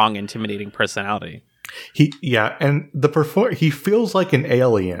of strong, intimidating personality. He feels like an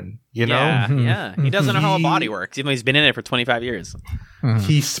alien, you know? Yeah. He doesn't know how a body works, even though he's been in it for 25 years.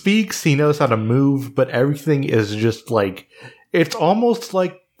 He speaks, he knows how to move, but everything is just like, it's almost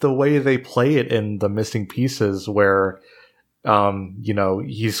like the way they play it in The Missing Pieces, where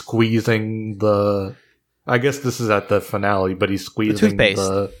he's squeezing I guess this is at the finale, but he's squeezing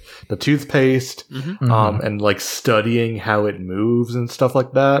the toothpaste, and like studying how it moves and stuff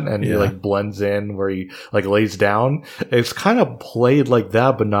like that, and he like blends in where he like lays down. It's kind of played like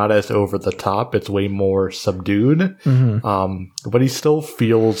that, but not as over the top. It's way more subdued, but he still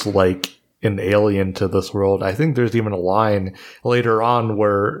feels like an alien to this world. I think there's even a line later on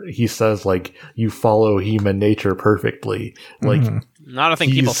where he says like, "You follow human nature perfectly." Like, not a thing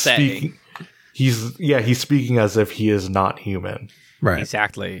people say. He's speaking as if he is not human. Right.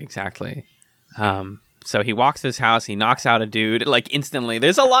 Exactly. So he walks to his house, he knocks out a dude like instantly.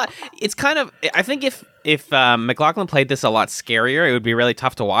 There's a lot. It's kind of, I think if McLaughlin played this a lot scarier, it would be really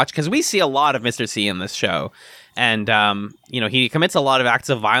tough to watch, because we see a lot of Mr. C in this show. And, he commits a lot of acts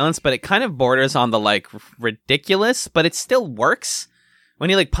of violence, but it kind of borders on the like ridiculous, but it still works. When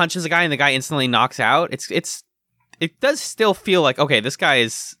he like punches a guy and the guy instantly knocks out, it does still feel like, okay, this guy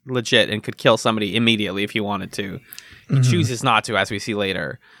is legit and could kill somebody immediately if he wanted to. He chooses not to, as we see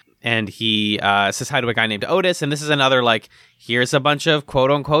later. And he says hi to a guy named Otis. And this is another, like, here's a bunch of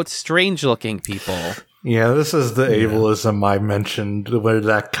quote-unquote strange-looking people. Yeah, this is the ableism I mentioned, where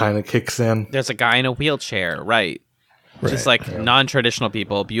that kind of kicks in. There's a guy in a wheelchair, right. Just like non-traditional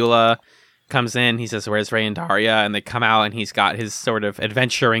people. Beulah comes in, he says, where's Ray and Daria? And they come out, and he's got his sort of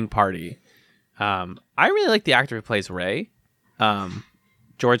adventuring party. I really like the actor who plays Ray,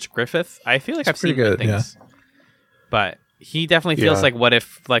 George Griffith. I feel like I've seen good things, but he definitely feels like, what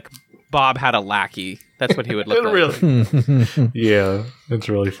if like Bob had a lackey? That's what he would look like. Yeah, it's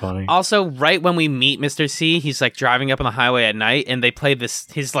really funny. Also, right when we meet Mr. C, he's like driving up on the highway at night, and they play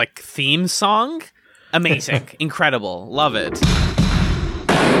his like theme song. Amazing, incredible, love it.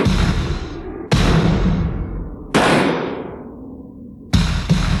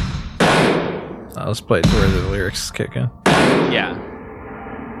 let's play it to where the lyrics kick in. Yeah.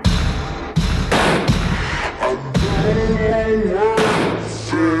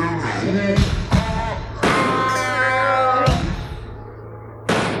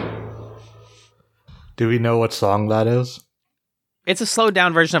 Do we know what song that is? It's a slowed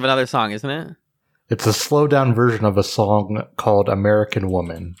down version of another song, isn't it? It's a slowed down version of a song called American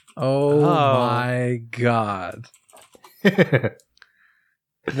Woman. Oh my god.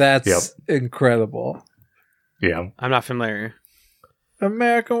 That's incredible. Yeah. I'm not familiar.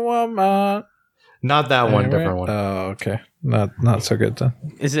 American Woman. Not that one, Anyway. different one. Oh, okay. Not so good then.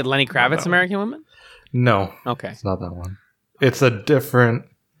 Is it Lenny Kravitz, American Woman? No, Okay. it's not that one. It's a different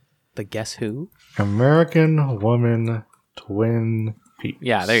The Guess Who? American Woman Twin Peaks.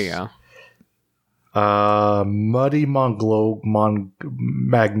 Yeah, there you go. Muddy Muddy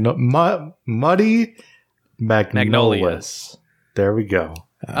Magnolias. There we go.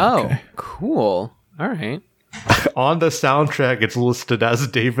 Oh, cool. All right. On the soundtrack, it's listed as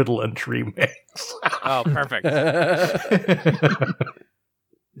David Lynch remix. Oh, perfect.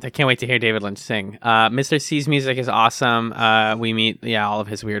 I can't wait to hear David Lynch sing. Mr. C's music is awesome. We meet, all of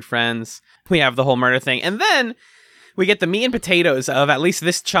his weird friends. We have the whole murder thing. And then we get the meat and potatoes of at least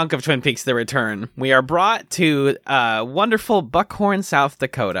this chunk of Twin Peaks: The Return. We are brought to wonderful Buckhorn, South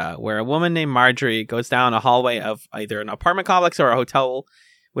Dakota, where a woman named Marjorie goes down a hallway of either an apartment complex or a hotel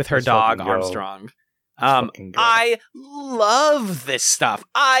with her Let's dog, fucking go. Armstrong. fucking go. I love this stuff.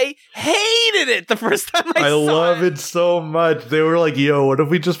 I hated it the first time I I saw love it so much. They were like, yo, what if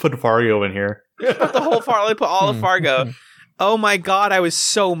we just put Fargo in here? Put the whole Fargo, put all of Fargo. Oh my god, I was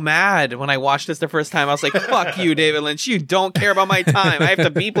so mad when I watched this the first time. I was like, fuck you, David Lynch. You don't care about my time. I have to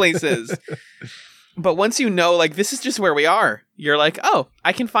be places. But once you know, like, this is just where we are, you're like, oh,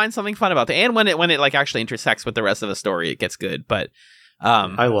 I can find something fun about it. And when it like actually intersects with the rest of the story, it gets good. But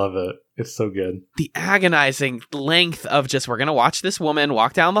I love it. It's so good. the agonizing length of just, we're going to watch this woman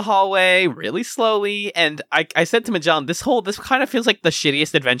walk down the hallway really slowly. And I said to Magellan, this kind of feels like the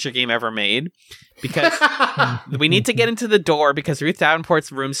shittiest adventure game ever made, because we need to get into the door because Ruth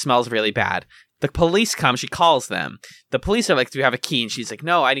Davenport's room smells really bad. The police come, she calls them. The police are like, do you have a key? And she's like,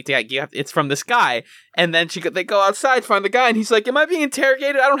 no, I need to get, it's from this guy. And then they go outside, find the guy, and he's like, am I being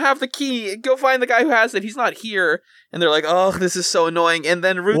interrogated? I don't have the key. Go find the guy who has it. He's not here. And they're like, oh, this is so annoying. And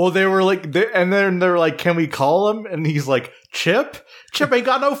then Ruth... Well, they were like, and then they're like, can we call him? And he's like, Chip ain't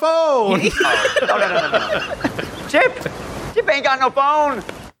got no phone. No. Chip ain't got no phone.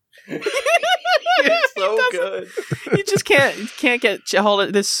 It's so good. You just can't get hold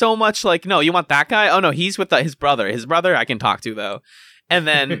of. There's so much like, no, you want that guy? Oh no, he's with his brother. His brother I can talk to though. And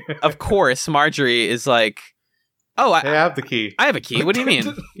then of course Marjorie is like, oh, Hey, I have the key. I have a key. What do you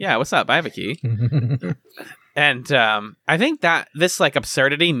mean? Yeah, what's up? I have a key. And I think that this like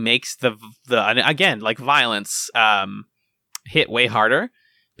absurdity makes the again like violence hit way harder,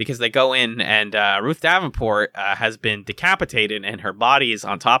 because they go in and Ruth Davenport has been decapitated and her body is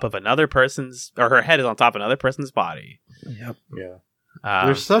on top of another person's, or her head is on top of another person's body. Yep. Yeah.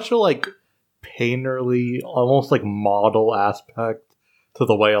 There's such a like painterly, almost like model aspect to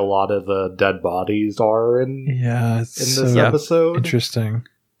the way a lot of the dead bodies are in It's this so episode. interesting.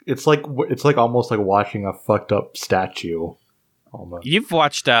 It's like almost like watching a fucked up statue. Almost. You've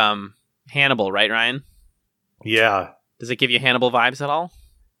watched Hannibal, right, Ryan? Yeah. Does it give you Hannibal vibes at all?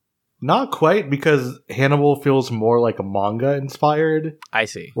 Not quite, because Hannibal feels more like a manga inspired, I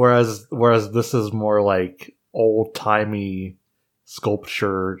see. whereas this is more like old timey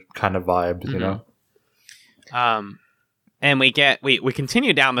sculpture kind of vibes, you know? And we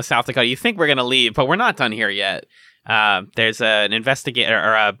continue down the South Dakota. You think we're gonna leave, but we're not done here yet. There's an investigator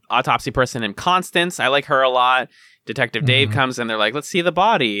or a autopsy person named Constance. I like her a lot. Detective Dave comes and they're like, let's see the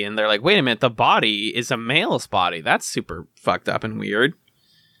body. And they're like, wait a minute, the body is a male's body. That's super fucked up and weird.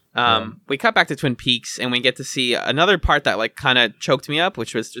 We cut back to Twin Peaks and we get to see another part that like kind of choked me up,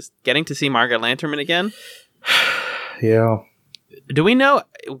 which was just getting to see Margaret Lanterman again. Yeah. Do we know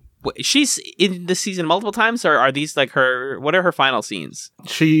she's in the season multiple times, or are these like what are her final scenes?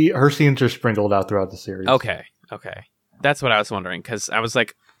 Her scenes are sprinkled out throughout the series. Okay. That's what I was wondering, because I was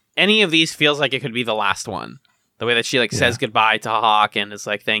like, any of these feels like it could be the last one. The way that she like says goodbye to Hawk and is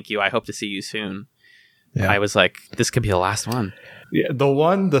like, thank you, I hope to see you soon. Yeah. I was like, this could be the last one. Yeah,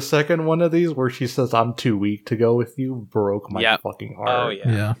 the second one of these where she says, I'm too weak to go with you, broke my fucking heart. Oh,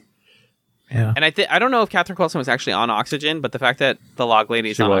 yeah. And I don't know if Catherine Coulson was actually on oxygen, but the fact that the log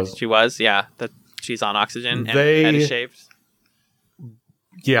lady is on oxygen, she was, that she's on oxygen and head is shaved.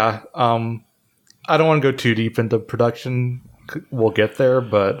 Yeah. I don't want to go too deep into production. We'll get there,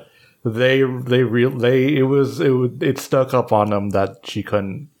 but it stuck up on them that she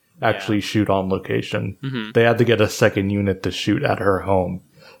couldn't actually shoot on location. Mm-hmm. They had to get a second unit to shoot at her home.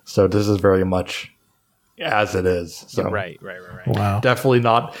 So this is very much as it is. So Right. Wow. definitely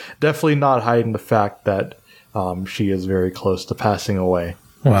not hiding the fact that she is very close to passing away.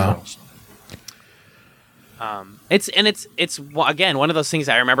 Wow. It's again one of those things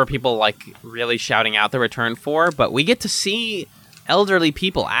I remember people like really shouting out the return for, but we get to see elderly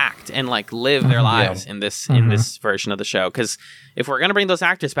people act and like live their lives in this version of the show. Because if we're gonna bring those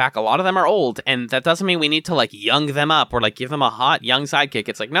actors back, a lot of them are old, and that doesn't mean we need to like young them up or like give them a hot young sidekick.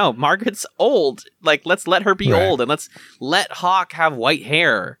 It's like, no, Margaret's old. Like, let's let her be old, and let's let Hawk have white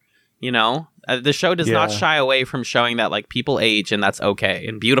hair. You know, the show does not shy away from showing that like people age, and that's okay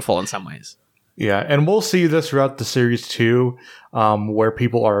and beautiful in some ways. Yeah, and we'll see this throughout the series too, where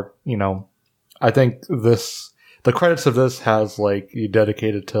people are, you know, I think the credits of this has like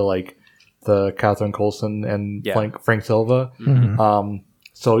dedicated to like the Catherine Coulson and Frank Silva. Mm-hmm.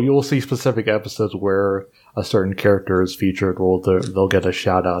 So you'll see specific episodes where a certain character is featured, or they'll get a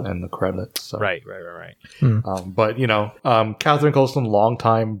shout out in the credits. So. Right. But you know, Catherine Coulson,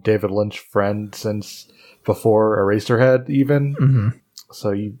 longtime David Lynch friend since before Eraserhead, even. Mm-hmm.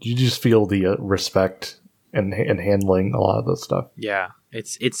 So you just feel the respect in handling a lot of this stuff. Yeah,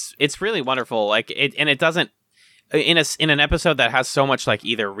 it's really wonderful. Like it doesn't in an episode that has so much like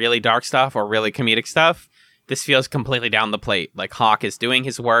either really dark stuff or really comedic stuff. This feels completely down the plate. Like Hawk is doing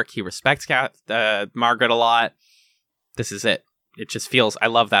his work. He respects Margaret a lot. This is it. It just feels. I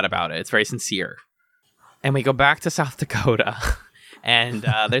love that about it. It's very sincere. And we go back to South Dakota. And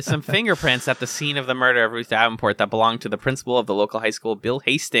there's some fingerprints at the scene of the murder of Ruth Davenport that belong to the principal of the local high school, Bill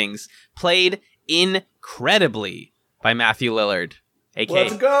Hastings, played incredibly by Matthew Lillard.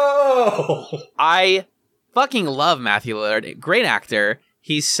 Let's go! I fucking love Matthew Lillard. Great actor.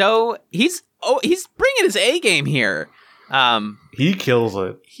 He's bringing his A game here. He kills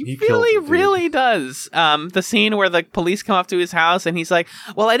it. He really does. The scene where the police come up to his house and he's like,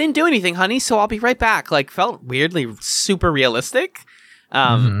 well, I didn't do anything, honey, so I'll be right back. Like, felt weirdly super realistic.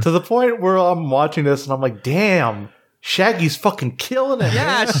 To the point where I'm watching this and I'm like, damn, Shaggy's fucking killing it.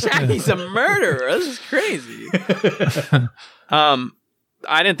 Yeah, Shaggy's a murderer. This is crazy.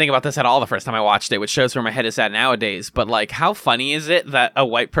 I didn't think about this at all the first time I watched it, which shows where my head is at nowadays. But, like, how funny is it that a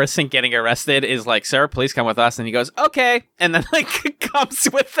white person getting arrested is like, sir, please come with us. And he goes, okay. And then, like, comes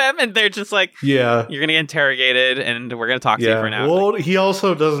with them. And they're just like, yeah, you're going to get interrogated and we're going to talk to you for now. Well, he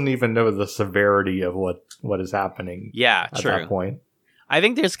also doesn't even know the severity of what is happening at that point. I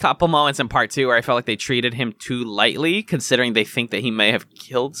think there's a couple moments in part 2 where I felt like they treated him too lightly, considering they think that he may have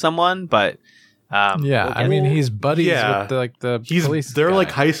killed someone. But I mean, he's buddies with the police. They're guy. like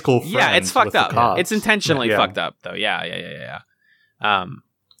high school friends. Yeah, it's fucked with up. the cops. It's intentionally fucked up, though. Yeah.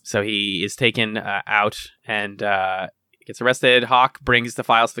 So he is taken out and gets arrested. Hawk brings the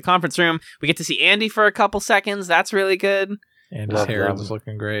files to the conference room. We get to see Andy for a couple seconds. That's really good. And his hair is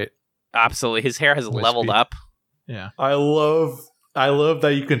looking great. Absolutely, his hair has leveled up. Yeah, I love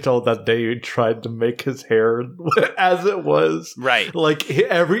that you can tell that they tried to make his hair as it was. Right. Like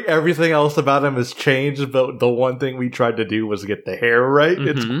everything else about him has changed, but the one thing we tried to do was get the hair right. Mm-hmm.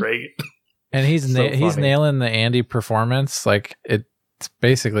 It's great. And he's nailing the Andy performance. Like it's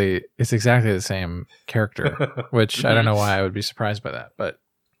exactly the same character, which I don't know why I would be surprised by that. But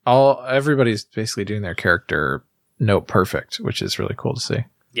everybody's basically doing their character note perfect, which is really cool to see.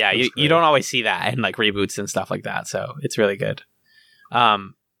 Yeah, you don't always see that in like reboots and stuff like that. So it's really good.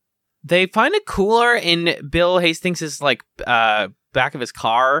 They find a cooler in Bill Hastings' like back of his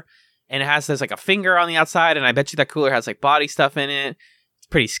car, and there's like a finger on the outside, and I bet you that cooler has like body stuff in it. It's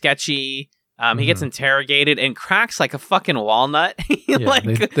pretty sketchy. He gets interrogated and cracks like a fucking walnut.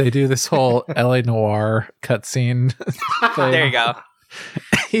 They do this whole LA Noire cutscene thing. There you go.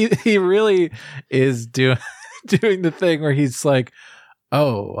 He really is doing the thing where he's like,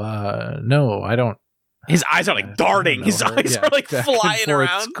 no, I don't. His eyes are like darting. His eyes are like flying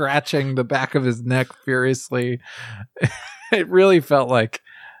around, scratching the back of his neck furiously. It really felt like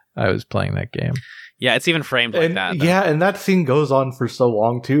I was playing that game. Yeah, it's even framed like that. Though. Yeah, and that scene goes on for so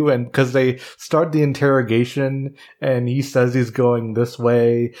long too, and because they start the interrogation, and he says he's going this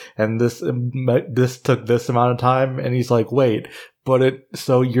way, and this took this amount of time, and he's like, "Wait,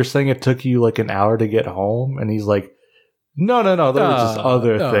 so you're saying it took you like an hour to get home?" And he's like, No, there was this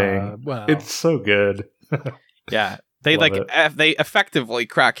other thing. Well. It's so good. Yeah. They they effectively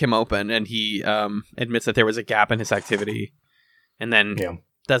crack him open, and he admits that there was a gap in his activity, and then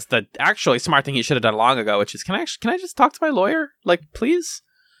does the actually smart thing he should have done long ago, which is can I just talk to my lawyer, like, please?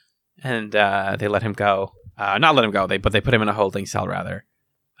 And they let him go. Not let him go. But they put him in a holding cell rather.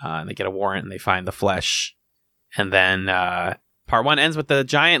 And they get a warrant and they find the flesh, and then part 1 ends with the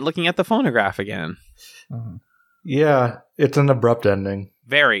giant looking at the phonograph again. Yeah, it's an abrupt ending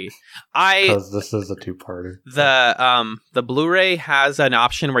Very. because this is a two-parter. The Blu-ray has an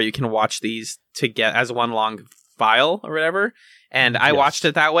option where you can watch these to get as one long file or whatever. And I watched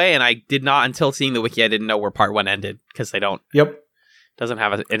it that way, and I did not, until seeing the wiki, I didn't know where part 1 ended because they don't. Yep. Doesn't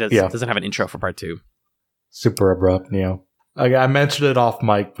have an intro for part 2. Super abrupt, yeah. I mentioned it off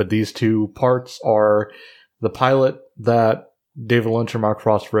mic, but these two parts are the pilot that David Lynch and Mark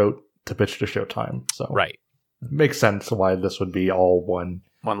Frost wrote to pitch to Showtime. So Right. makes sense why this would be all one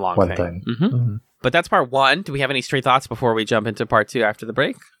long thing. Mm-hmm. But that's part 1. Do we have any stray thoughts before we jump into part 2 after the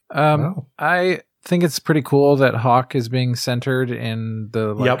break? I think it's pretty cool that Hawk is being centered in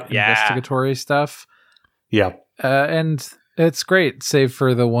the investigatory stuff. Yeah. And it's great, save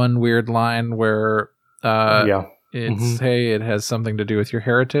for the one weird line where it's, hey, it has something to do with your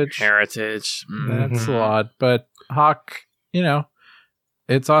heritage. That's a lot. But Hawk,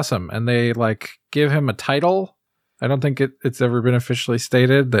 it's awesome. And they give him a title. I don't think it's ever been officially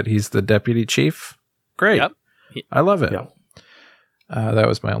stated that he's the deputy chief. Great. Yep. I love it. Yep. That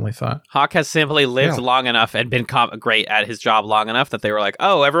was my only thought. Hawk has simply lived long enough and been great at his job long enough that they were like,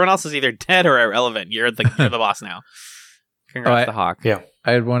 oh, everyone else is either dead or irrelevant. You're the boss now. Congrats to Hawk. Yeah.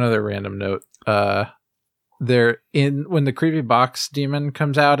 I had one other random note. When the creepy box demon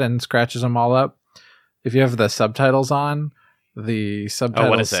comes out and scratches them all up, if you have the subtitles on, the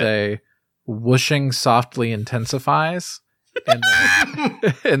subtitles say whooshing softly intensifies.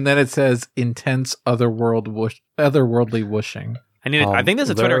 And then it says intense otherworldly whooshing. I think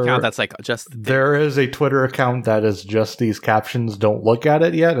there's a Twitter account that's just... There is a Twitter account that is just these captions. Don't look at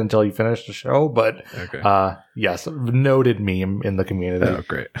it yet until you finish the show. But yes, noted meme in the community. Oh,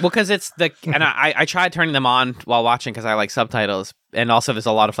 great. Well, because it's and I tried turning them on while watching because I like subtitles. And also there's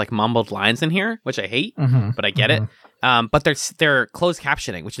a lot of mumbled lines in here, which I hate, but I get it. But they're closed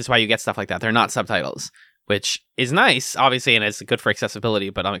captioning, which is why you get stuff like that. They're not subtitles, which is nice, obviously, and it's good for accessibility,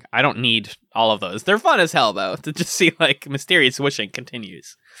 but I'm I don't need all of those. They're fun as hell, though, to just see, mysterious whooshing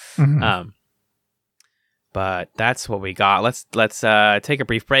continues. But that's what we got. Let's take a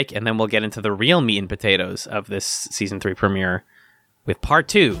brief break, and then we'll get into the real meat and potatoes of this Season 3 premiere with Part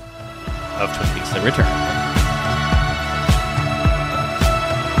 2 of Twin Peaks: The Return.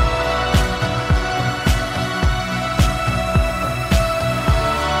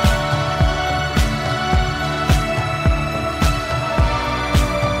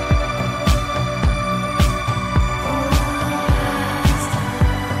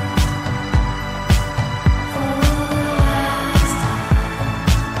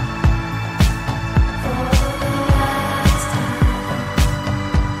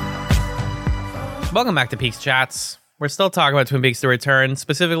 Welcome back to Peaks Chats. We're still talking about Twin Peaks: The Return,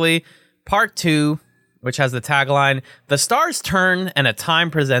 specifically Part 2, which has the tagline, "The stars turn and a time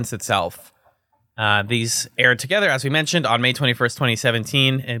presents itself." These aired together, as we mentioned, on May 21st,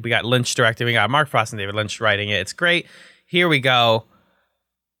 2017. And we got Lynch directing, we got Mark Frost and David Lynch writing it. It's great. Here we go.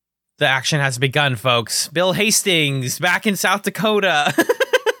 The action has begun, folks. Bill Hastings, back in South Dakota.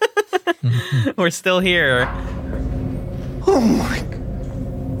 We're still here. Oh my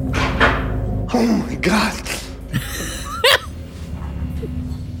God.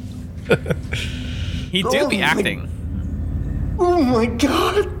 He do be acting. Oh my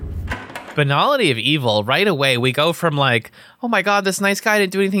God. Banality of evil. Right away, we go from oh my God, this nice guy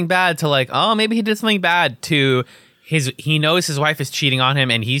didn't do anything bad to oh, maybe he did something bad to he knows his wife is cheating on him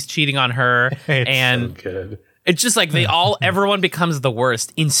and he's cheating on her. And so good. It's just everyone becomes the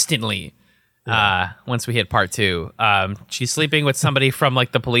worst instantly. Once we hit Part 2, she's sleeping with somebody from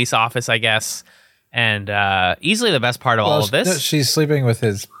the police office, I guess, and easily the best part of all of this. No, she's sleeping with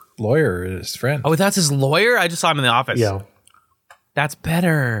his lawyer, his friend. Oh, that's his lawyer? I just saw him in the office. Yeah, that's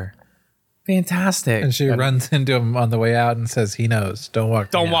better. Fantastic. And she runs into him on the way out and says, "He knows. Don't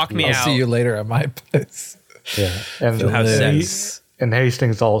walk me out. I'll see you later at my place." Yeah, and have sex. And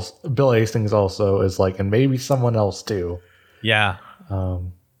Hastings also, Bill Hastings also is and maybe someone else too. Yeah.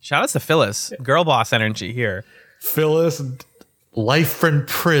 Shout out to Phyllis. Girl boss energy here. Phyllis, life in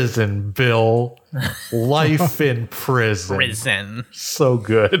prison, Bill. Life in prison. Prison. So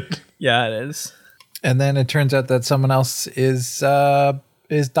good. Yeah, it is. And then it turns out that someone else is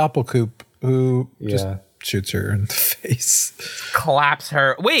Doppelkoop, who just shoots her in the face. Claps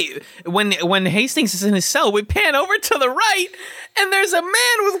her. Wait, when Hastings is in his cell, we pan over to the right, and there's a man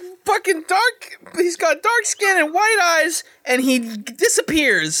with fucking he's got dark skin and white eyes, and he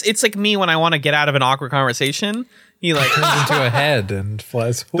disappears. It's like me when I want to get out of an awkward conversation. He turns into a head and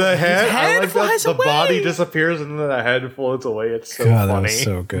flies away. The head flies away. The body disappears and then the head floats away. It's so funny. That was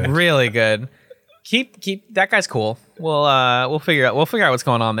so good. Really good. keep that guy's cool. We'll figure out what's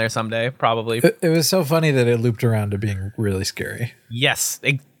going on there someday, probably. It was so funny that it looped around to being really scary. Yes,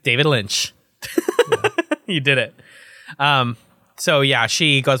 David Lynch. You did it. So yeah,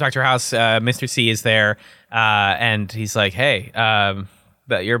 she goes back to her house. Mr. C is there, and he's like, "Hey,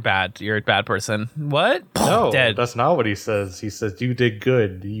 but you're bad. You're a bad person." What? No, Dead. that's not what he says. He says, "You did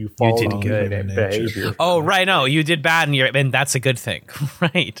good. You followed did good behavior." Oh, right. No, you did bad, and that's a good thing,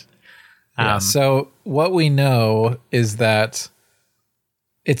 right? Yeah, so what we know is that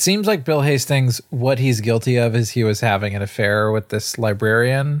it seems like Bill Hastings, what he's guilty of is he was having an affair with this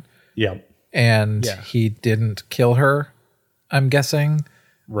librarian. Yeah. And he didn't kill her, I'm guessing.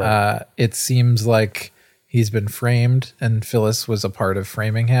 Right. It seems like he's been framed, and Phyllis was a part of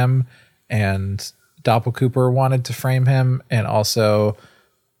framing him, and Doppelcooper wanted to frame him, and also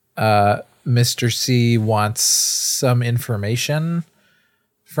Mr. C wants some information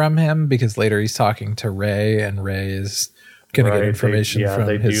from him because later he's talking to Ray, and Ray is going to get information from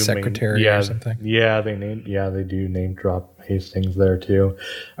his secretary or something. Yeah, they do name drop Hastings there too.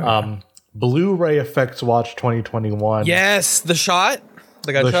 Blu-ray Effects Watch 2021. Yes, the shot,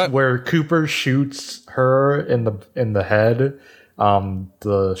 the gunshot where Cooper shoots her in the head.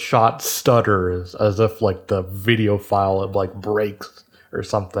 The shot stutters as if like the video file like breaks or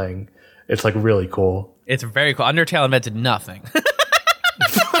something. It's like really cool. It's very cool. Undertale invented nothing.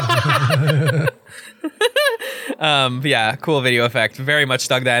 Yeah, cool video effect. Very much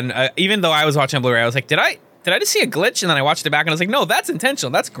dug that. Even though I was watching on Blu-ray, I was like, did I just see a glitch? And then I watched it back and I was like, no, that's intentional.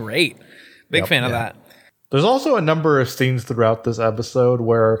 That's great. Big fan of that. There's also a number of scenes throughout this episode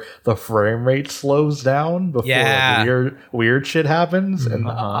where the frame rate slows down before weird shit happens, and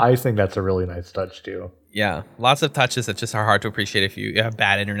I think that's a really nice touch too. Yeah, lots of touches that just are hard to appreciate if you have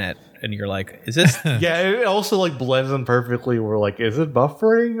bad internet and you're like, is this? Yeah, it also like blends in perfectly. We're like, is it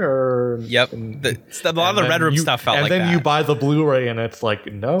buffering or? Yep, a lot of the Red Room stuff felt like that. And then you buy the Blu-ray and it's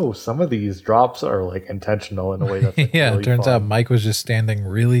like, no, some of these drops are like intentional in a way that's like, yeah. really It turns fun. out Mike was just standing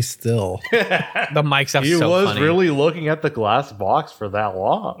really still. The mic stuff's He so was funny. really looking at the glass box for that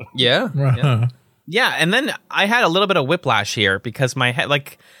long. Yeah. Yeah, and then I had a little bit of whiplash here because my head,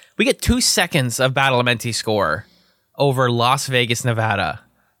 like, we get 2 seconds of Badalamenti score over Las Vegas, Nevada.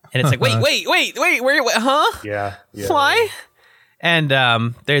 And it's like, wait, where, huh? Yeah. Fly? And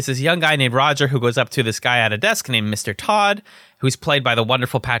there's this young guy named Roger who goes up to this guy at a desk named Mr. Todd, who's played by the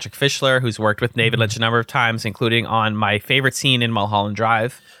wonderful Patrick Fischler, who's worked with David Lynch a number of times, including on my favorite scene in Mulholland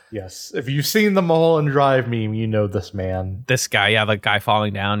Drive. Yes. If you've seen the Mulholland Drive meme, you know this man. This guy, the guy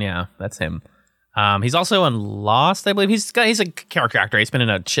falling down, that's him. He's also in Lost, I believe. He's a character actor. He's been in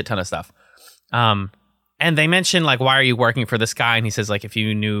a shit ton of stuff. And they mention, like, why are you working for this guy? And he says, like, if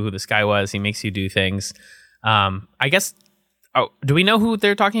you knew who this guy was, he makes you do things. I guess, do we know who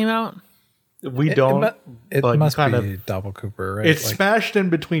they're talking about? We don't. It must be Doppelcooper, right? It's smashed in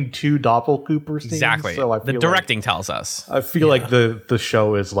between 2 Doppelcooper scenes. Exactly. So the directing tells us. I feel like the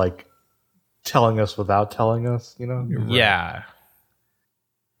show is, like, telling us without telling us, you know? Yeah.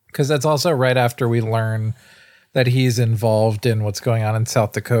 Because that's also right after we learn that he's involved in what's going on in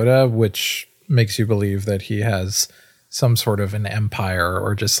South Dakota, which makes you believe that he has some sort of an empire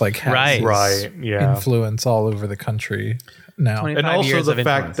or just like has influence all over the country now. And also the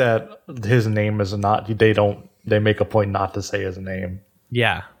fact that his name is not, they make a point not to say his name.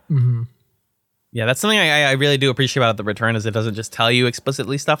 Yeah. Mm-hmm. Yeah, that's something I really do appreciate about The Return is it doesn't just tell you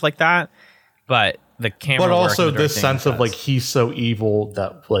explicitly stuff like that, but the camera but also work and the this sense of like he's so evil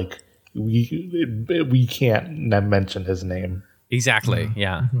that like we can't mention his name. Exactly.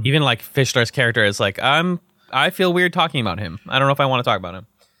 Yeah. Even like Fischler's character is like, I feel weird talking about him. I don't know if I want to talk about him.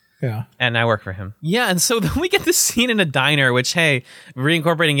 Yeah. And I work for him. Yeah. And so then we get this scene in a diner, which, hey,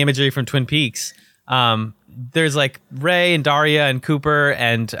 reincorporating imagery from Twin Peaks. There's like Ray and Daria and Cooper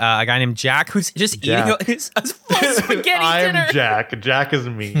and a guy named Jack who's just eating a full spaghetti dinner. I'm Jack. Jack is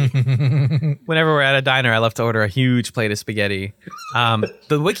me. Whenever we're at a diner, I love to order a huge plate of spaghetti.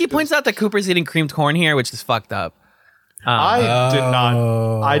 The wiki points out that Cooper's eating creamed corn here, which is fucked up. I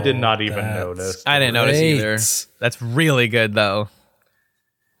did not even notice. I didn't notice either. That's really good though.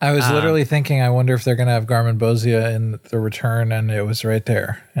 I was literally thinking, I wonder if they're going to have Garmin Bozia in The Return, and it was right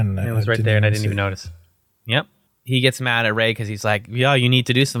there. And it was right there, and I didn't even notice. Yep. He gets mad at Ray because he's like, "Yeah, you need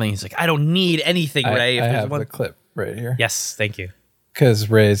to do something." He's like, "I don't need anything, Ray." I have the clip right here. Yes, thank you.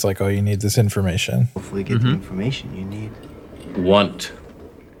 Because Ray's like, "Oh, you need this information." Hopefully, get the information you need. Want,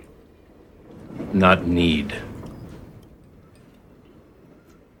 not need.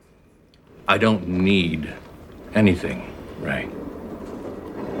 I don't need anything, Ray.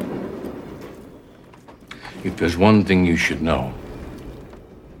 If there's one thing you should know,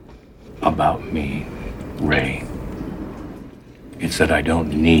 about me, Ray. It's that I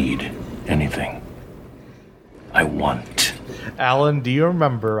don't need anything. I want. Alan, do you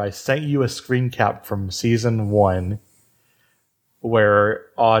remember I sent you a screen cap from season 1 where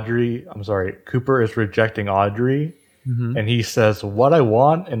Cooper is rejecting Audrey, and he says, "What I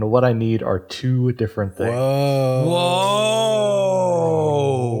want and what I need are two different things." Whoa.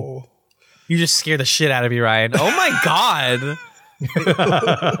 You just scared the shit out of me, Ryan. Oh my God.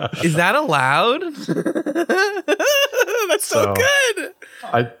 Is that allowed? That's so good.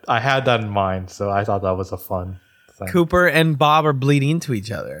 I had that in mind, so I thought that was a fun thing. Cooper and Bob are bleeding into each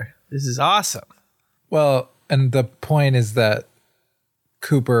other. This is awesome. Well, and the point is that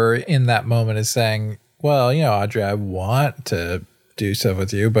Cooper in that moment is saying, well, Audrey, I want to do stuff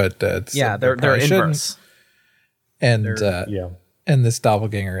with you, but they're inverse. And and this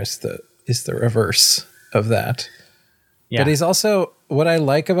doppelganger is the reverse of that. Yeah. But he's also, what I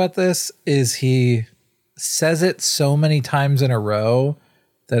like about this is he says it so many times in a row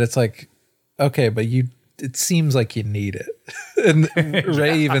that it's like, okay, but it seems like you need it. And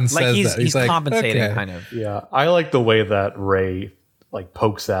Ray even says that. He's like, compensating, okay. Kind of. Yeah. I like the way that Ray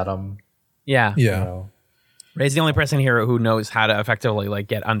pokes at him. Yeah. Yeah. Ray's the only person here who knows how to effectively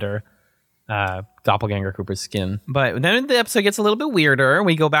get under Doppelganger Cooper's skin. But then the episode gets a little bit weirder.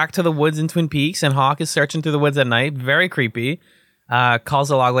 We go back to the woods in Twin Peaks, and Hawk is searching through the woods at night. Very creepy. Calls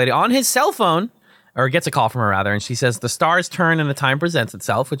the log lady on his cell phone, or gets a call from her rather, and she says, "The stars turn and the time presents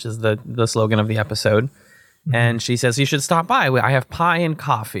itself," which is the slogan of the episode. Mm-hmm. And she says, "You should stop by. I have pie and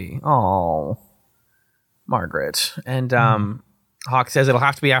coffee." Oh, Margaret. And Hawk says, "It'll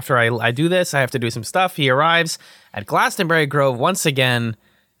have to be after I do this. I have to do some stuff." He arrives at Glastonbury Grove once again,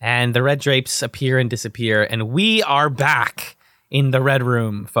 and the red drapes appear and disappear, and we are back in the red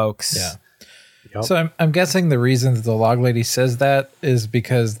room, folks. Yeah. Yep. So I'm guessing the reason that the log lady says that is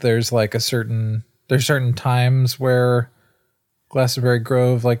because there's certain times where Glastonbury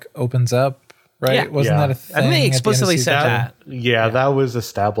Grove opens up, right? Yeah. Wasn't that a thing? I think they explicitly said that. Yeah, that was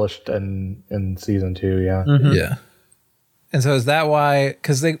established in season 2. Yeah. Mm-hmm. Yeah. And so is that why?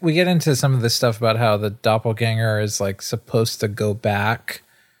 Because we get into some of this stuff about how the doppelganger is supposed to go back.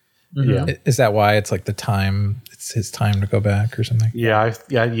 Mm-hmm. Yeah. Is that why it's the time? It's his time to go back or something. Yeah.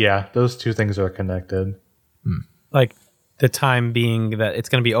 Yeah. Those two things are connected. The time being that it's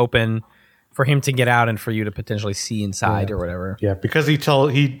going to be open for him to get out and for you to potentially see inside or whatever. Yeah, because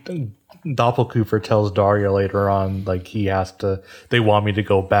Doppelcooper tells Daria later on they want me to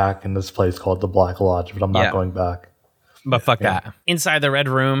go back in this place called the Black Lodge, but I'm not going back. But fuck that. Inside the red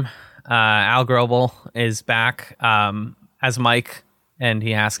room, Al Grobel is back as Mike, and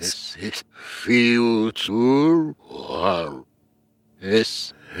he asks, "Is it future or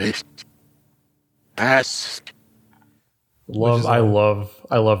is it past?" I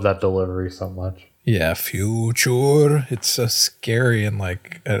love that delivery so much. Yeah, future. It's so scary and I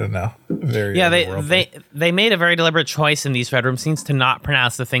don't know, very they made a very deliberate choice in these red room scenes to not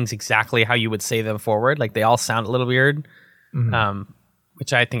pronounce the things exactly how you would say them forward. They all sound a little weird,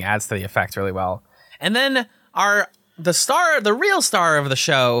 which I think adds to the effect really well. And then the real star of the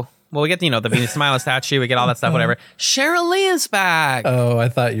show. Well, we get the Venus de Milo statue. We get all that stuff. Whatever. Cheryl Lee is back. Oh, I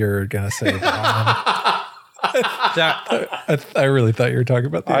thought you were gonna say that. I really thought you were talking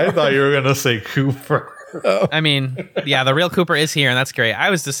about that. I thought you were going to say Cooper. I mean, yeah, the real Cooper is here, and that's great.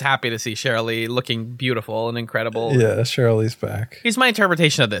 I was just happy to see Cheryl Lee looking beautiful and incredible. Yeah, Cheryl Lee's back. Here's my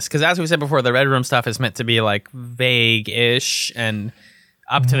interpretation of this, because as we said before, the Red Room stuff is meant to be vague-ish and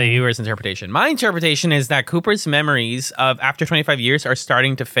up to the viewer's interpretation. My interpretation is that Cooper's memories of after 25 years are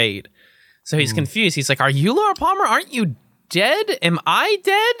starting to fade. So he's confused. He's like, "Are you Laura Palmer? Aren't you dead? Am I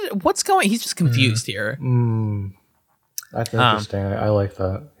dead? What's going?" He's just confused here. That's interesting. I like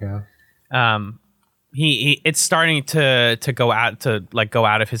that. Yeah. It's starting to go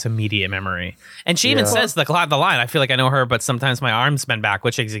out of his immediate memory. And she even says the line, "I feel like I know her, but sometimes my arms bend back,"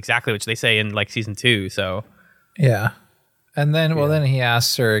 which is exactly what they say in season 2. So yeah. And then then he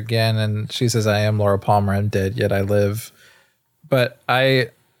asks her again, and she says, "I am Laura Palmer. I'm dead, yet I live." But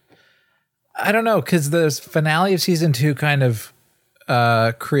I don't know, because the finale of season 2 kind of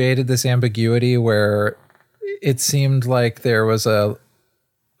created this ambiguity where it seemed like there was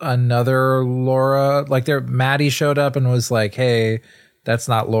another Laura, Maddie showed up and was like, "Hey, that's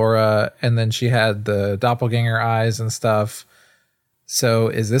not Laura," and then she had the doppelganger eyes and stuff. So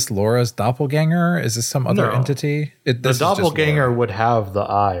is this Laura's doppelganger? Is this some other entity? The doppelganger would have the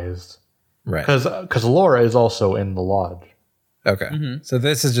eyes, right? Because Laura is also in the lodge. Okay. So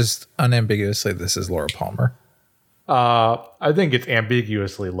this is just unambiguously, this is Laura Palmer. I think it's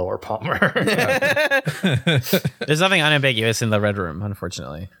ambiguously Laura Palmer. There's nothing unambiguous in the Red Room,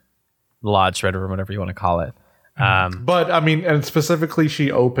 unfortunately. lodge, red room, whatever you want to call it. But I mean, and specifically, she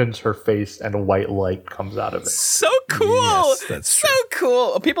opens her face and white light comes out of it. So cool. Yes, that's so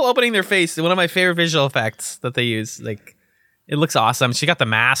cool. People opening their face. One of my favorite visual effects that they use. Like, it looks awesome. She got the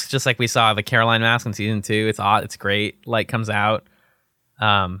mask just like we saw the Caroline mask in season 2. It's great. Light comes out.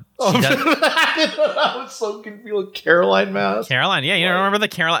 I was so confused. Caroline mask. Caroline, yeah, you don't remember the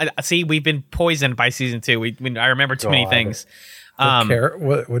Caroline? See, we've been poisoned by season 2. I remember too many things. What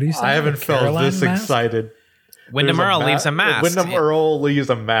do you say? I haven't felt Caroline this mask? excited. Wyndham Earl leaves a mask. Wyndham Earl leaves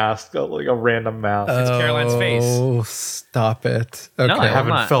a mask, like a random mask. It's Caroline's face. Oh, stop it. Okay. No, I haven't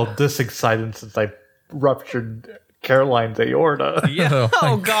not. felt this excited since I ruptured Caroline's aorta. Yeah.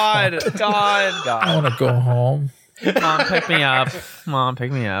 Oh, God. I want to go home. Mom, pick me up. Mom,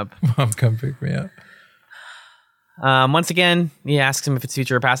 come pick me up. Once again, he asks him if it's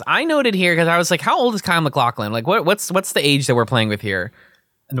future or past. I noted here because I was like, "How old is Kyle MacLachlan? Like, what's the age that we're playing with here?"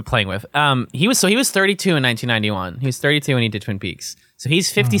 He was 32 in 1991. He was 32 when he did Twin Peaks. So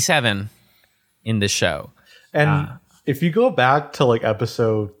he's 57 in this show. And if you go back to like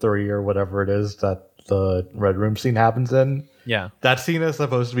episode 3 or whatever it is that the Red Room scene happens in, that scene is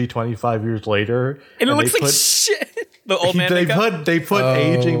supposed to be 25 years later, and it looks like shit. The old man makeup? They put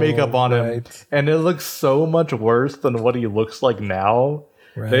aging makeup on him, and it looks so much worse than what he looks like now.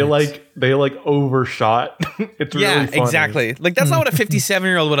 Right. They overshot. It's really funny. Exactly. Like, that's not what a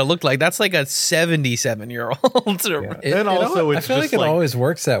 57-year-old would have looked like. That's like a 77-year-old. And also, I feel like it always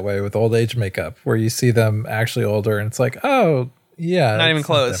works that way with old age makeup, where you see them actually older, and it's like, oh yeah, not even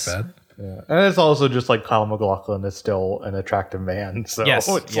close. Not that bad. Yeah. And it's also just like Kyle MacLachlan is still an attractive man, so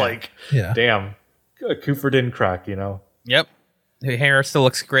it's like, damn, Cooper didn't crack, you know. Yep. Hair still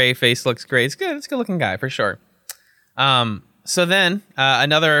looks great. Face looks great. It's good. It's a good looking guy for sure. So then,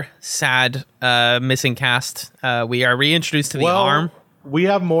 another sad missing cast. We are reintroduced to the arm. We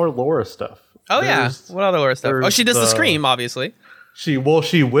have more Laura stuff. Oh, what other Laura stuff? Oh, she does the scream, obviously. She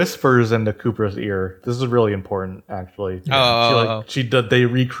whispers into Cooper's ear. This is really important, actually. They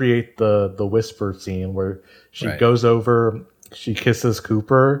recreate the whisper scene where she goes over, she kisses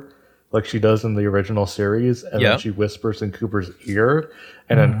Cooper like she does in the original series, and then she whispers in Cooper's ear,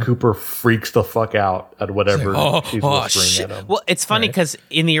 and then Cooper freaks the fuck out at whatever she's whispering at him. Well, it's funny because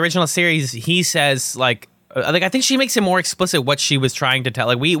in the original series, he says like I think she makes it more explicit what she was trying to tell.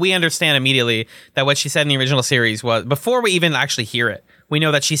 Like we understand immediately that what she said in the original series was, before we even actually hear it, we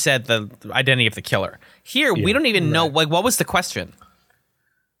know that she said the identity of the killer. Here, we don't even know, like, what was the question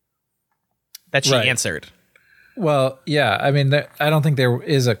that she answered? Well, yeah, I mean, I don't think there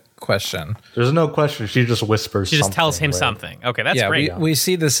is a question. There's no question. She just whispers. She just tells him something. Okay, that's great. We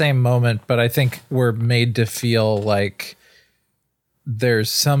see the same moment, but I think we're made to feel like there's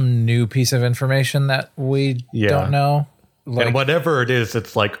some new piece of information that we don't know. Like, and whatever it is,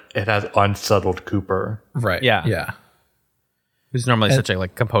 it's like it has unsettled Cooper. Right. Yeah. Who's normally such a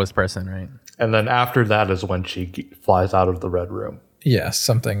composed person, right? And then after that is when she flies out of the Red Room. Yeah,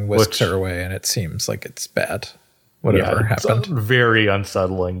 something whisks her away, and it seems like it's bad. Whatever happened. Very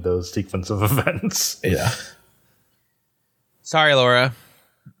unsettling, those sequence of events. Yeah. Sorry, Laura.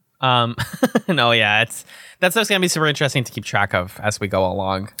 That stuff's gonna be super interesting to keep track of as we go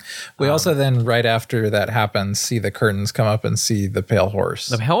along. We also then, right after that happens, see the curtains come up and see the pale horse.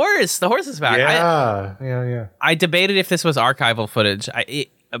 The horse is back. Yeah. I debated if this was archival footage.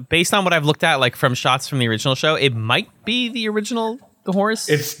 Based on what I've looked at, like from shots from the original show, it might be the horse.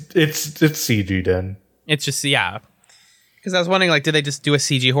 It's CG'd in. It's just because I was wondering, like, did they just do a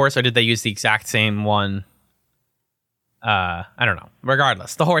CG horse or did they use the exact same one? I don't know.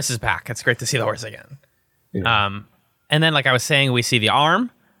 Regardless, the horse is back. It's great to see the horse again. Yeah. And then, like I was saying, we see the arm,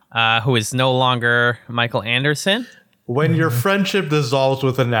 who is no longer Michael Anderson. When your friendship dissolves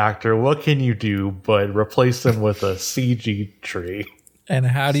with an actor, what can you do but replace him with a CG tree? And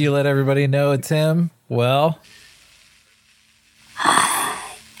how do you let everybody know it's him? Well,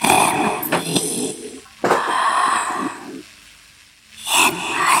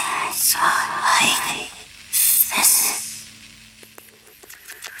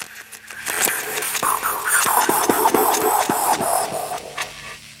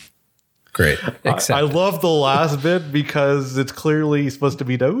 great. I love the last bit because it's clearly supposed to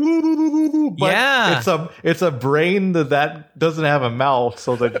be the but it's a brain that doesn't have a mouth,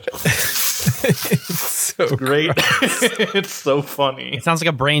 so that it's so great. It's so funny. It sounds like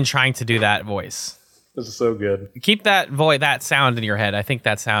a brain trying to do that voice. This is so good. Keep that sound in your head. I think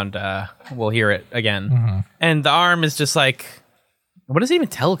that sound we'll hear it again. And the arm is just like, What does he even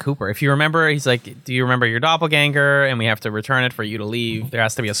tell Cooper? If you remember, he's like, do you remember your doppelganger? And we have to return it for you to leave. There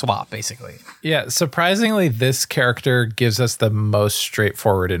has to be a swap, basically. Yeah, surprisingly, this character gives us the most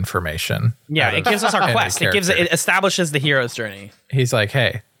straightforward information. Yeah, it gives us our quest. It establishes the hero's journey. He's like,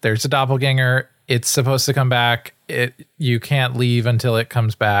 hey, there's a doppelganger. It's supposed to come back. You can't leave until it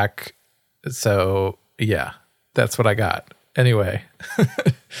comes back. So, yeah, that's what I got. Anyway.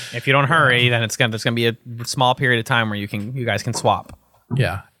 If you don't hurry, then there's gonna be a small period of time where you guys can swap.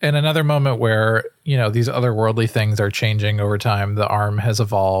 Yeah. And another moment where, these otherworldly things are changing over time. The arm has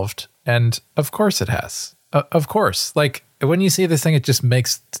evolved. And of course it has. Of course. Like when you see this thing,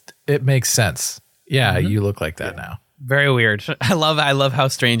 it makes sense. Yeah, you look like that now. Very weird. I love how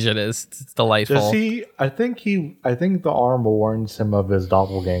strange it is. It's delightful. Does he? I think the arm warns him of his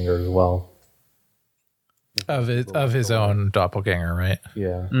doppelganger as well. Of his own doppelganger, right?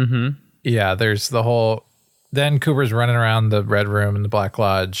 Yeah. Mm-hmm. Yeah. There's the whole. Then Cooper's running around the Red Room and the Black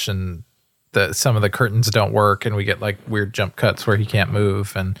Lodge, and some of the curtains don't work, and we get like weird jump cuts where he can't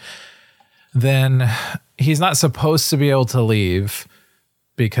move, and then he's not supposed to be able to leave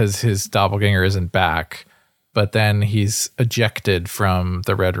because his doppelganger isn't back. But then he's ejected from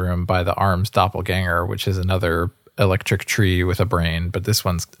the Red Room by the arm's doppelganger, which is another electric tree with a brain, but this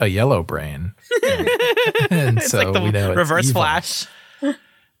one's a yellow brain. And it's so like the we know reverse it's evil. Flash.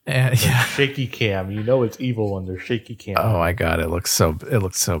 And yeah. Shaky cam. It's evil under shaky cam. Oh my god, it looks so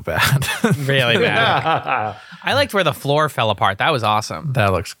bad. Really bad. I liked where the floor fell apart. That was awesome.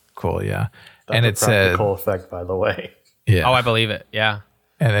 That looks cool, yeah. That's and a it said practical effect, by the way. Yeah. Oh, I believe it. Yeah.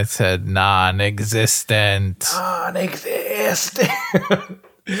 And it said non-existent. Non-existent.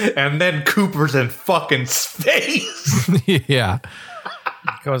 And then Cooper's in fucking space. Yeah.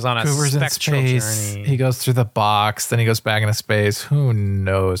 Goes on a Cooper's in spectral space. journey. He goes through the box, then he goes back into space. Who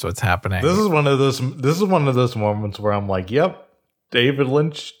knows what's happening? This is one of those moments where I'm like, yep, David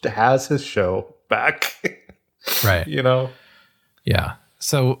Lynch has his show back. Right. Yeah.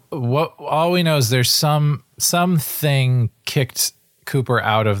 So all we know is there's something kicked Cooper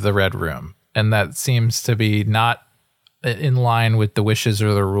out of the Red Room, and that seems to be not in line with the wishes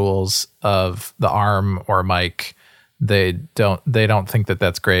or the rules of the arm or Mike. They don't think that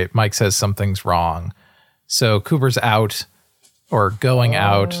that's great. Mike says something's wrong. So Cooper's out or going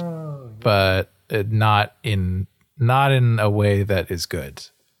out, but not in a way that is good,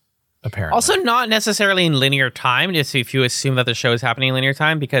 apparently. Also not necessarily in linear time, just if you assume that the show is happening in linear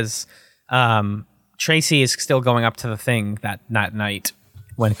time, because Tracy is still going up to the thing that night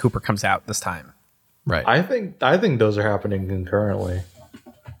when Cooper comes out this time. Right. I think those are happening concurrently.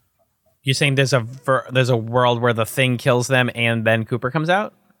 You're saying there's a world where the thing kills them and then Cooper comes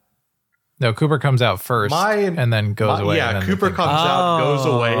out? No, Cooper comes out first and then goes away. Yeah, and then Cooper comes out, goes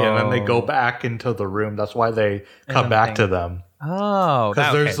away, and then they go back into the room. That's why they come back to them. Oh,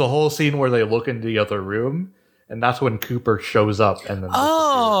 because there's the whole scene where they look into the other room, and that's when Cooper shows up. And then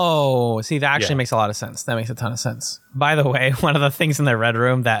see, that actually makes a lot of sense. That makes a ton of sense. By the way, one of the things in the Red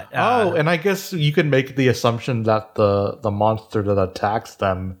Room that and I guess you can make the assumption that the monster that attacks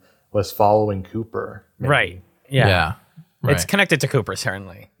them was following Cooper. Maybe. Right. Yeah. Right. It's connected to Cooper,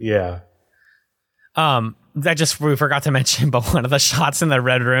 certainly. Yeah. We forgot to mention, but one of the shots in the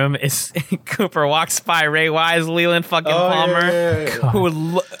Red Room is Cooper walks by Ray Wise, Leland fucking Palmer,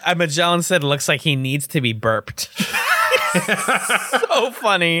 who Magellan said looks like he needs to be burped. So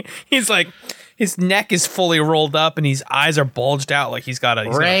funny. He's like, his neck is fully rolled up and his eyes are bulged out like he's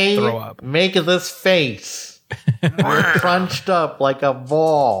gonna throw up. Make this face. You're crunched up like a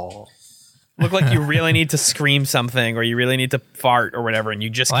ball. Look like you really need to scream something or you really need to fart or whatever, and you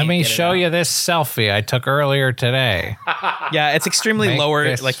just let me show you this selfie I took earlier today. Yeah, it's extremely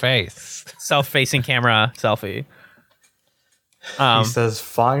lower, like face self-facing camera selfie. He says,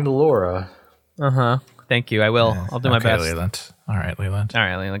 "Find Laura." Thank you. I will. I'll do my best. Leland. All right,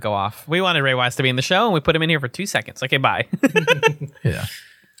 Leland, go off. We wanted Ray Wise to be in the show, and we put him in here for 2 seconds. Okay, bye.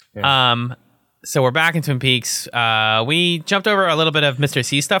 Yeah. So we're back in Twin Peaks. We jumped over a little bit of Mr.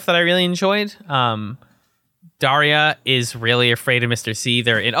 C stuff that I really enjoyed. Daria is really afraid of Mr. C.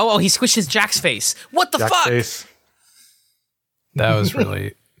 They're in. Oh, he squishes Jack's face. What the fuck? Face. That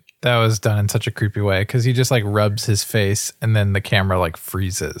was done in such a creepy way because he just like rubs his face and then the camera like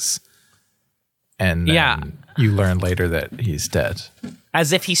freezes. And then you learn later that he's dead.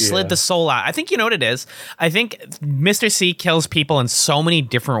 As if he slid the soul out. I think you know what it is. I think Mr. C kills people in so many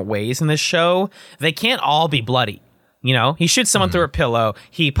different ways in this show. They can't all be bloody. He shoots someone through a pillow.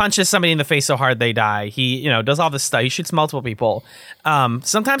 He punches somebody in the face so hard they die. He, does all this stuff. He shoots multiple people.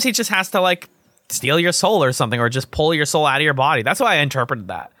 Sometimes he just has to like steal your soul or something, or just pull your soul out of your body. That's why I interpreted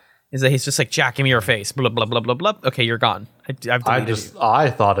that. Is that he's just like, Jack, give me your face. Blah, blah, blah, blah, blah. Okay, you're gone. I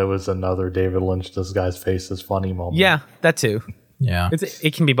thought it was another David Lynch, this guy's face is funny moment. Yeah, that too. Yeah.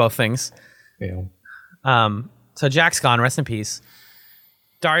 It can be both things. Yeah. So Jack's gone, rest in peace.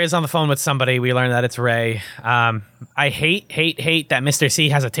 Daria's on the phone with somebody. We learn that it's Ray. I hate that Mr. C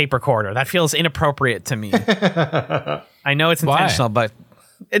has a tape recorder. That feels inappropriate to me. I know it's intentional, but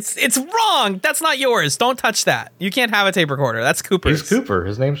it's wrong. That's not yours. Don't touch that. You can't have a tape recorder. That's Cooper's. He's Cooper.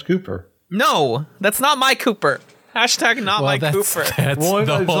 His name's Cooper. No, that's not my Cooper. Hashtag not my Cooper.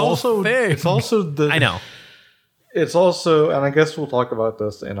 It's also the. I know. It's also, and I guess we'll talk about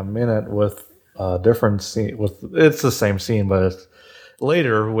this in a minute with a different scene. It's the same scene, but it's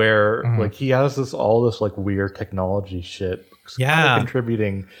later where like he has all this like weird technology shit. It's kind of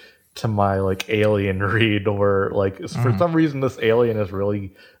contributing to my like alien read, or like for some reason this alien is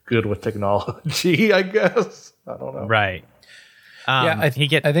really good with technology. I guess I don't know. Right. I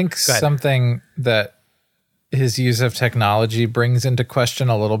think something that his use of technology brings into question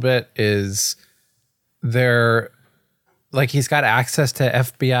a little bit is he's got access to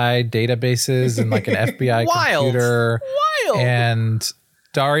FBI databases and like an FBI computer. And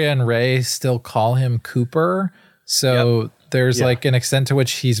Daria and Ray still call him Cooper. So there's like an extent to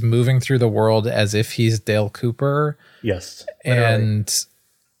which he's moving through the world as if he's Dale Cooper. Yes. And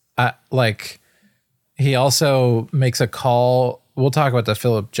he also makes a call. We'll talk about the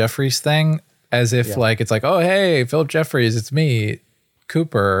Philip Jeffries thing as if it's like, oh, hey, Philip Jeffries, it's me,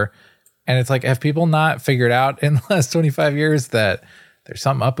 Cooper. And it's like, have people not figured out in the last 25 years that there's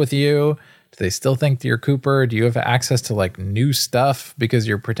something up with you? Do they still think you're Cooper? Do you have access to like new stuff because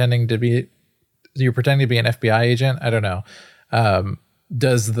you're pretending to be an FBI agent? I don't know.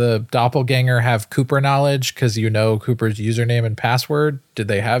 Does the doppelganger have Cooper knowledge because you know Cooper's username and password? Did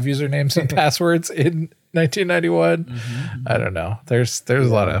they have usernames and passwords in 1991? I don't know. There's a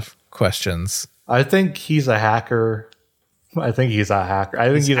lot of questions. I think he's a hacker. I think he's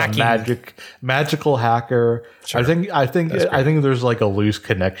a magical hacker. Sure. I think there's like a loose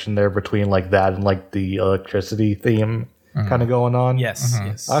connection there between like that and like the electricity theme kind of going on. Yes,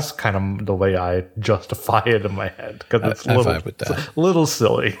 yes. That's kind of the way I justify it in my head because it's a little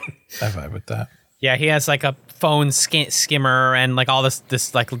silly. I vibe with that. Yeah, he has like a phone skimmer and like all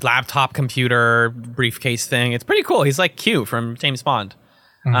this like laptop computer briefcase thing. It's pretty cool. He's like Q from James Bond.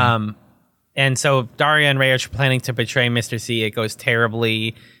 And so Daria and Ray are planning to betray Mr. C. It goes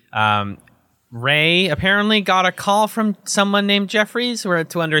terribly. Ray apparently got a call from someone named Jeffries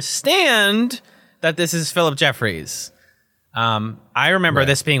to understand that this is Philip Jeffries. I remember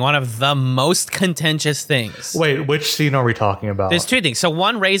this being one of the most contentious things. Wait, which scene are we talking about? There's two things. So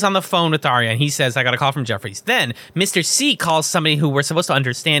one, Ray's on the phone with Daria, and he says, I got a call from Jeffries. Then Mr. C calls somebody who we're supposed to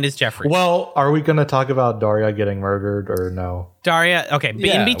understand is Jeffries. Well, are we going to talk about Daria getting murdered or no? Daria, okay.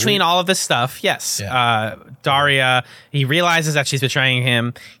 In between all of this stuff, yes. Yeah. Daria, he realizes that she's betraying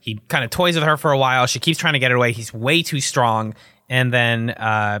him. He kind of toys with her for a while. She keeps trying to get it away. He's way too strong. And then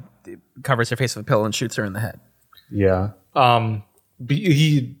covers her face with a pillow and shoots her in the head. Yeah.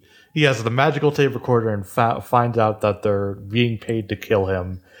 He has the magical tape recorder and finds out that they're being paid to kill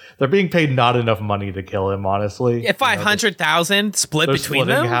him. They're being paid not enough money to kill him, honestly. Yeah, 500,000 split between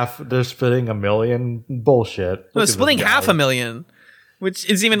them? They're splitting $1 million. Bullshit. No, splitting $500,000, which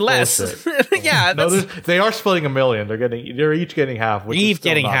is even less. Yeah, no, they are splitting $1 million. They're each getting half. Which each is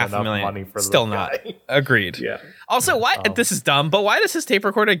still getting not $500,000. enough money for still the not. guy. Agreed. Yeah. Also, why? This is dumb. But why does this tape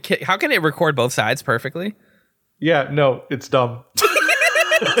recorder? How can it record both sides perfectly? Yeah, no, it's dumb.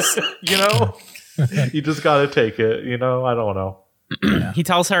 You know, you just got to take it. You know, I don't know. He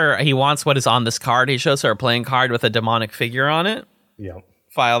tells her he wants what is on this card. He shows her a playing card with a demonic figure on it. Yeah.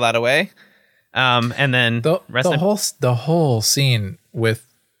 File that away. And then the whole scene with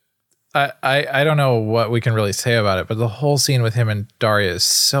I don't know what we can really say about it, but the whole scene with him and Daria is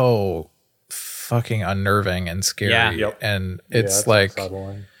so fucking unnerving and scary. Yeah. Yep. And it's like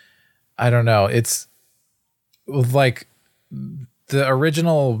unsettling. I don't know. It's like the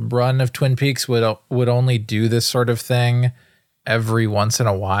original run of Twin Peaks would only do this sort of thing every once in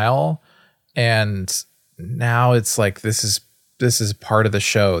a while, and now it's like this is part of the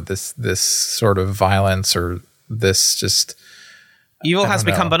show. This sort of violence or this just evil has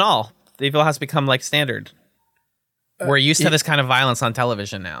become banal. The evil has become like standard. We're used to this kind of violence on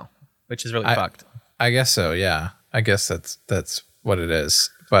television now, which is really fucked. I guess so. Yeah, I guess that's what it is.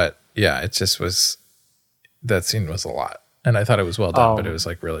 But yeah, it just was. That scene was a lot, and I thought it was well done, but it was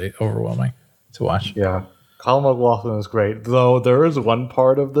like really overwhelming to watch. Yeah, Colin McLaughlin is great, though. There is one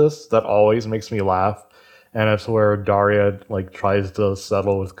part of this that always makes me laugh, and it's where Daria like tries to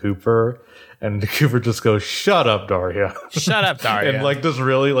settle with Cooper, and Cooper just goes, "Shut up, Daria." Shut up, Daria. In like this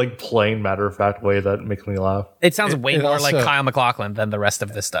really like plain matter of fact way that makes me laugh. It sounds way more also, like Kyle MacLachlan than the rest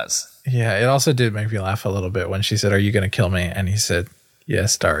of this does. Yeah, it also did make me laugh a little bit when she said, "Are you going to kill me?" And he said,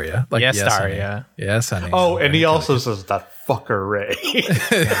 "Yes, Daria." Like, yes, Daria. Honey. Yes, honey. Oh, and he also says that fucker Ray.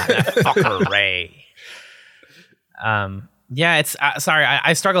 That fucker Ray. Yeah, it's sorry.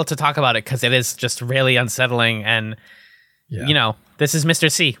 I struggle to talk about it because it is just really unsettling, and you know, this is Mr.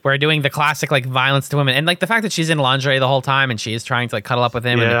 C. We're doing the classic like violence to women, and like the fact that she's in lingerie the whole time and she is trying to like cuddle up with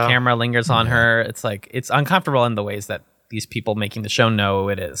him, and the camera lingers on her. It's like it's uncomfortable in the ways that these people making the show know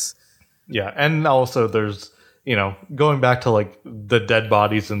it is. Yeah, and also there's, you know, going back to like the dead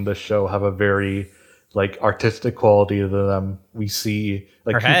bodies in this show have a very like artistic quality to them. We see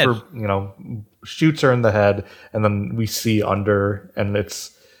like her head. Cooper, you know, shoots her in the head, and then we see under, and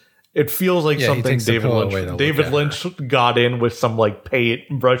it feels like something David Lynch got in with some like paint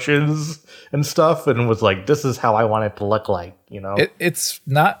brushes and stuff, and was like, "This is how I want it to look like," you know. It's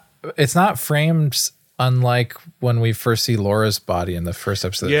not framed. Unlike when we first see Laura's body in the first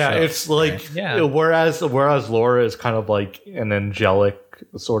episode of the show. It's like, whereas Laura is kind of like an angelic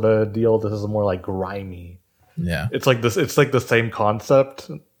sort of deal, this is more like grimy. Yeah. It's like the same concept,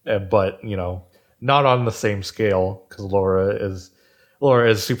 but, you know, not on the same scale, because Laura is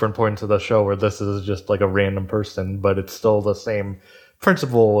super important to the show, where this is just like a random person, but it's still the same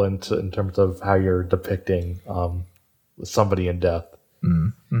principle in terms of how you're depicting somebody in death.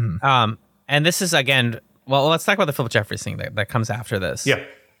 Mm-hmm. And this is, again, well, let's talk about the Philip Jeffries thing that comes after this. Yeah.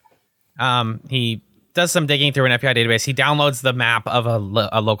 He does some digging through an FBI database. He downloads the map of a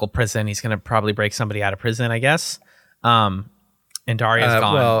local prison. He's going to probably break somebody out of prison, I guess. And Daria's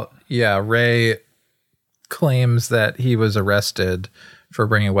gone. Well, yeah, Ray claims that he was arrested for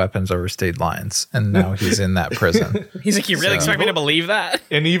bringing weapons over state lines, and now he's in that prison. He's like, you really expect me to believe that?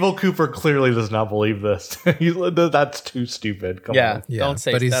 And Evil Cooper clearly does not believe this. That's too stupid. Come on. Yeah, don't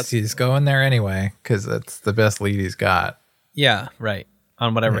say but he's going there anyway, because that's the best lead he's got. Yeah, right.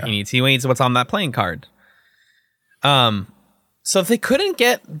 On whatever he needs. He needs what's on that playing card. So if they couldn't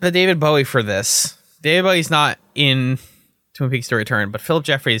get the David Bowie for this, David Bowie's not in Twin Peaks: To Return, but Philip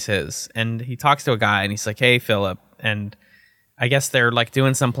Jeffries is, and he talks to a guy, and he's like, "Hey, Philip," and I guess they're like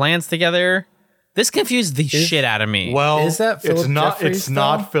doing some plans together. This confused the shit out of me. Well, is that Philip Jeffries? It's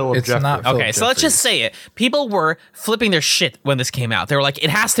not Philip Jeffries. Okay, so let's just say it. People were flipping their shit when this came out. They were like, "It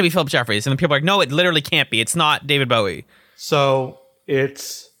has to be Philip Jeffries," and then people were like, "No, it literally can't be. It's not David Bowie." So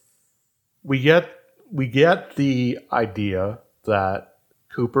we get the idea that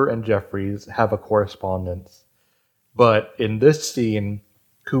Cooper and Jeffries have a correspondence, but in this scene,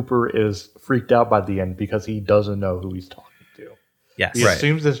 Cooper is freaked out by the end because he doesn't know who he's talking to. Yes, he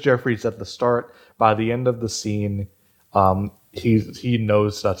assumes it's Jeffries at the start. By the end of the scene, he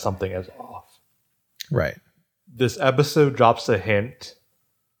knows that something is off. Right. This episode drops a hint.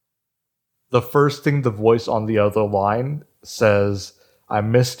 The first thing the voice on the other line says, "I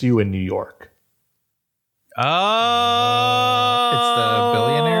missed you in New York." Oh, it's the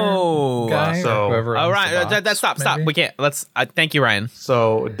billionaire guy. So, Ryan, stop. We can't. Let's. Thank you, Ryan.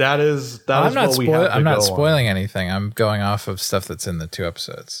 So that is what we have to I'm not go spoiling on. anything. I'm going off of stuff that's in the 2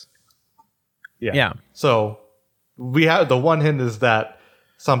 episodes. Yeah. So we have the one hint is that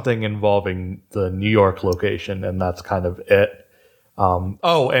something involving the New York location, and that's kind of it. And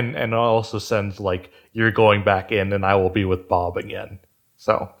it also sends like, "You're going back in, and I will be with Bob again."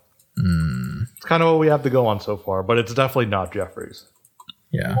 So. It's kind of what we have to go on so far, but it's definitely not Jeffries.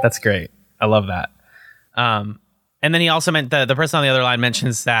 Yeah, that's great. I love that. And then he also meant the person on the other line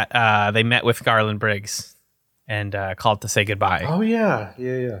mentions that they met with Garland Briggs and called to say goodbye. Oh yeah.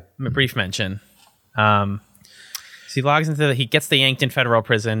 A brief mention. So he logs into he gets the Yankton Federal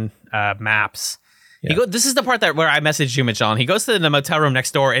Prison maps. Yeah. This is the part where I messaged you, Mitchell. He goes to the motel room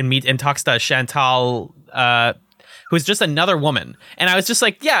next door and talks to Chantal. Who's just another woman. And I was just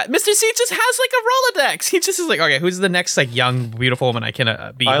like, yeah, Mr. C just has like a Rolodex. He just is like, okay, who's the next like young, beautiful woman I can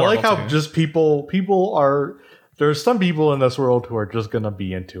be I like how to? Just people are, there's some people in this world who are just going to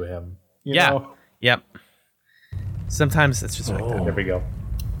be into him. You know? Yep. Sometimes it's just like that. There we go.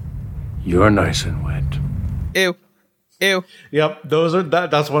 You're nice and wet. Ew. Yep.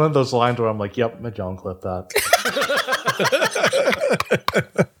 That's one of those lines where I'm like, yep, John clip that.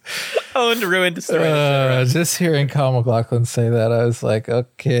 Owned, ruined, destroyed. Just hearing Kyle MacLachlan say that, I was like,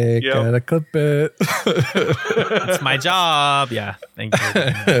 okay, gotta clip it. It's my job. Yeah, thank you.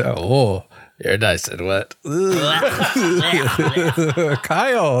 Oh, you're nice and wet.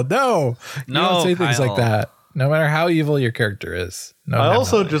 Kyle, no. You don't say things like that. No matter how evil your character is. I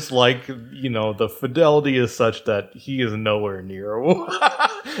also just like, the fidelity is such that he is nowhere near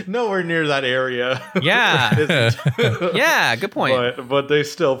that area. Yeah. Yeah, good point. But they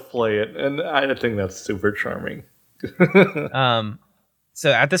still play it, and I think that's super charming.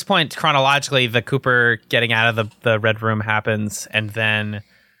 So at this point, chronologically, the Cooper getting out of the Red Room happens, and then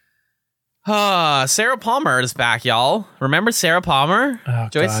Sarah Palmer is back, y'all. Remember Sarah Palmer? Oh,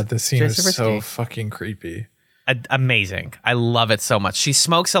 God, this scene is so fucking creepy. Amazing. I love it so much. She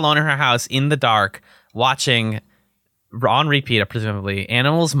smokes alone in her house in the dark, watching, on repeat, presumably,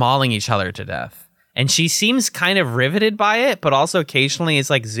 animals mauling each other to death. And she seems kind of riveted by it, but also occasionally is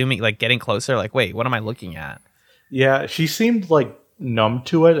like zooming, like getting closer, like, wait, what am I looking at? Yeah, she seemed like numb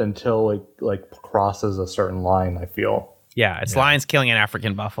to it until it like crosses a certain line, I feel. Yeah, it's lions killing an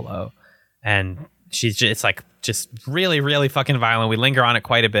African buffalo. And it's like just really, really fucking violent. We linger on it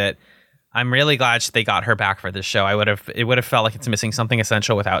quite a bit. I'm really glad they got her back for this show. It would have felt like it's missing something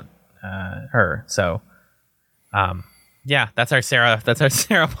essential without her. So, yeah, that's our Sarah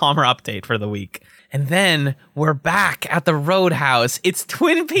Palmer update for the week. And then we're back at the Roadhouse. It's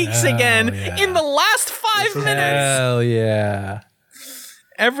Twin Peaks again in the last 5 minutes. Hell yeah!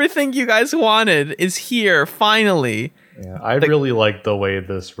 Everything you guys wanted is here finally. Yeah, I really like the way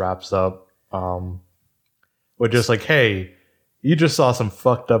this wraps up. We're just like, hey, you just saw some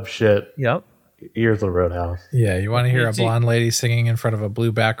fucked up shit. Yep. Here's the Roadhouse. Yeah, you want to hear a blonde lady singing in front of a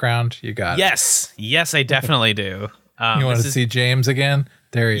blue background? You got it. Yes, I definitely do. You want to see James again?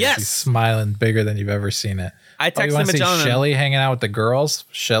 There he is. Yes. He's smiling bigger than you've ever seen it. I texted you want to see Shelly hanging out with the girls?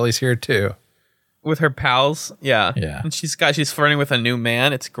 Shelly's here too. With her pals? Yeah. Yeah. And she's flirting with a new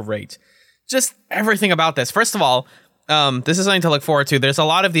man. It's great. Just everything about this. First of all, this is something to look forward to. There's a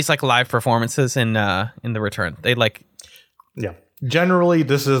lot of these like live performances in the return. They like... Yeah. Generally,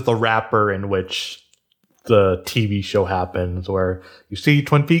 this is the wrapper in which the TV show happens, where you see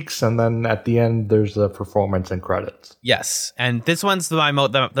Twin Peaks, and then at the end, there's a performance and credits. Yes, and this one's the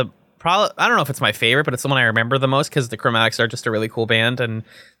probably, I don't know if it's my favorite, but it's the one I remember the most because the Chromatics are just a really cool band, and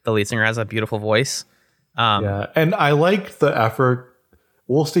the lead singer has a beautiful voice. Yeah, and I like the effort.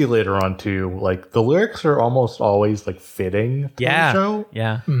 We'll see later on too. Like the lyrics are almost always like fitting to the show.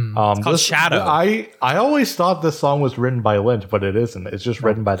 Yeah. It's called Shadow. I always thought this song was written by Lynch, but it isn't. It's just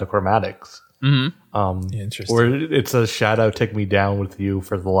written by the Chromatics. Mm-hmm. Interesting. Where it says "Shadow, take me down with you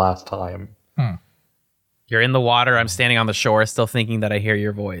for the last time." You're in the water. I'm standing on the shore, still thinking that I hear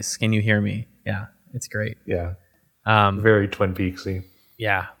your voice. Can you hear me? Yeah, it's great. Yeah. Very Twin Peaksy.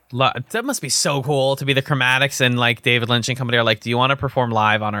 Yeah. That must be so cool to be the Chromatics and like David Lynch and company are like, do you want to perform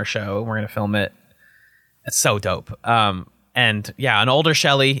live on our show? We're going to film it. It's so dope. And yeah, an older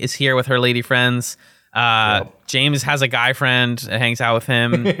Shelley is here with her lady friends. James has a guy friend that hangs out with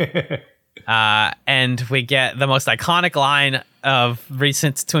him. And we get the most iconic line of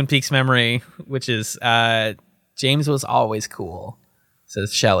recent Twin Peaks memory, which is James was always cool,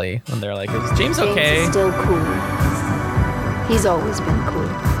 says Shelley. When they're like, is James okay? James is still cool. He's always been cool.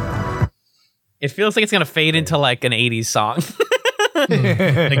 It feels like it's going to fade into like an 80s song.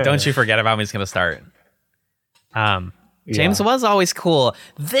 Like, Don't You Forget About Me is going to start. James was always cool.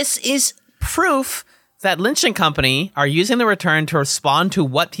 This is proof that Lynch and Company are using the return to respond to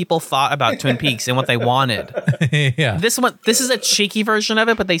what people thought about Twin Peaks and what they wanted. Yeah. This is a cheeky version of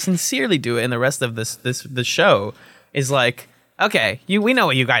it, but they sincerely do it. And the rest of the show is like, okay, we know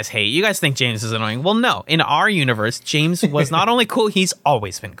what you guys hate. You guys think James is annoying. Well, no. In our universe, James was not only cool, he's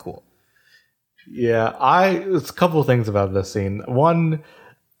always been cool. Yeah, there's a couple of things about this scene. One,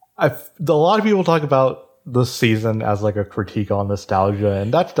 a lot of people talk about the season as like a critique on nostalgia,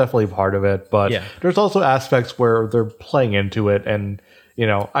 and that's definitely part of it. But there's also aspects where they're playing into it, and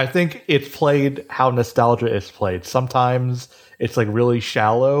I think it's played how nostalgia is played. Sometimes it's like really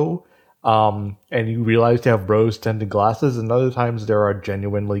shallow, and you realize you have rose-tinted glasses, and other times there are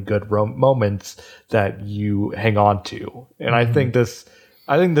genuinely good moments that you hang on to. And I think this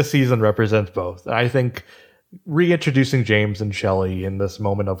season represents both. And I think reintroducing James and Shelley in this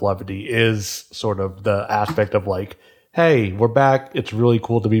moment of levity is sort of the aspect of like, hey, we're back. It's really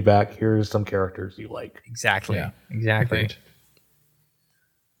cool to be back. Here's some characters you like. Exactly. Yeah. Exactly. Agreed.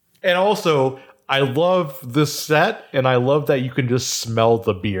 And also, I love this set, and I love that you can just smell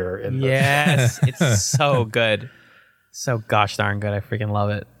the beer in this. Yes, it's so good. So gosh darn good. I freaking love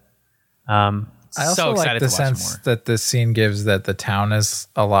it. I also so excited like the to watch sense more. that this scene gives that the town is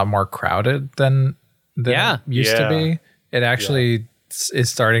a lot more crowded than it used to be. It actually is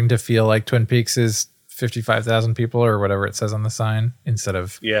starting to feel like Twin Peaks is 55,000 people or whatever it says on the sign instead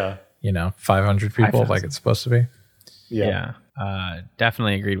of 500 people like it's supposed to be. Yeah.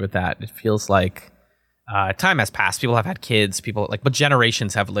 Definitely agreed with that. It feels like time has passed. People have had kids. But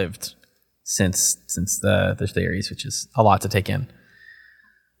generations have lived since the series, which is a lot to take in.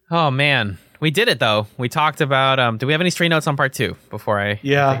 Oh man, we did it though. We talked about. Do we have any stray notes on part 2 before I take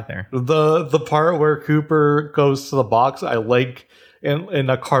it there? The part where Cooper goes to the box, I like in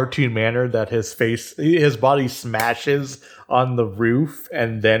a cartoon manner that his body smashes on the roof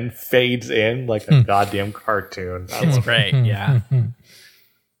and then fades in like a goddamn cartoon. It's great. Yeah.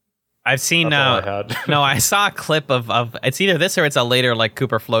 I've seen I saw a clip of it's either this or it's a later like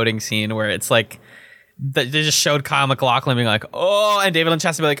Cooper floating scene where it's like they just showed Kyle MacLachlan being like, oh, and David Lynch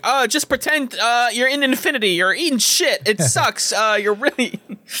has to be like, oh, just pretend you're in infinity, you're eating shit, it sucks, you're really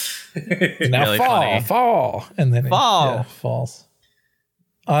now really fall and then fall falls.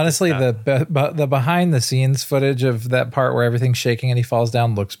 Honestly, the behind the scenes footage of that part where everything's shaking and he falls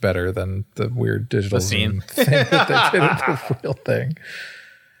down looks better than the weird digital scene thing that they did with the real thing.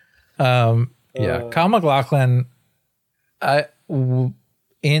 Kyle MacLachlan,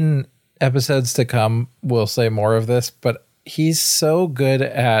 in episodes to come, we'll say more of this, but he's so good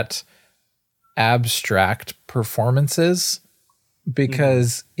at abstract performances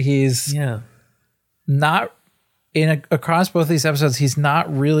because he's not across both these episodes. He's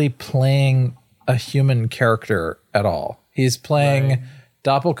not really playing a human character at all. He's playing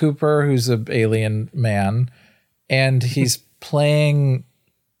Doppel Cooper, who's an alien man, and he's playing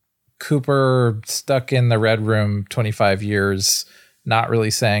Cooper stuck in the Red Room 25 years, not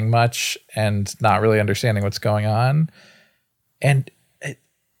really saying much and not really understanding what's going on. And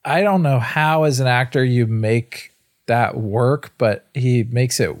I don't know how as an actor you make that work, but he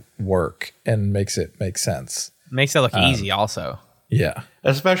makes it work and makes it make sense. Makes it look easy also. Yeah.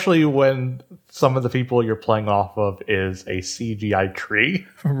 Especially when some of the people you're playing off of is a CGI tree.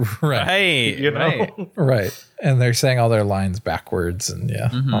 Right. You know? Right. And they're saying all their lines backwards and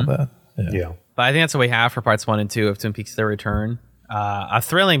all that. Yeah. But I think that's what we have for parts 1 and 2 of Twin Peaks: The Return. A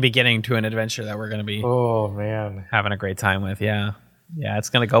thrilling beginning to an adventure that we're going to be having a great time with. Yeah, it's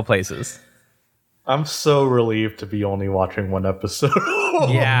going to go places. I'm so relieved to be only watching one episode.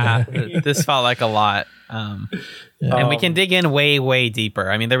 This felt like a lot. And we can dig in way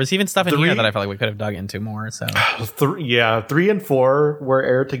deeper. I mean, there was even stuff in here that I felt like we could have dug into more. So 3 and 4 were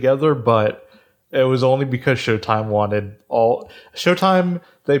aired together, but it was only because Showtime wanted all. Showtime,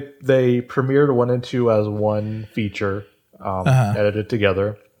 they premiered 1 and 2 as one feature. Edited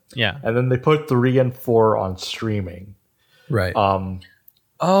together. Yeah. And then they put 3 and 4 on streaming. Right.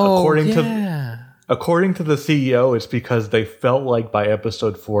 According to the CEO, it's because they felt like by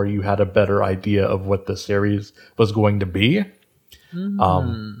episode 4 you had a better idea of what the series was going to be. And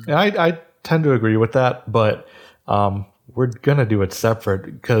I tend to agree with that, but we're gonna do it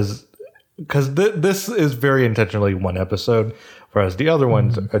separate because this is very intentionally one episode, whereas the other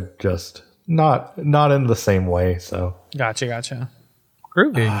ones are just not in the same way. So gotcha.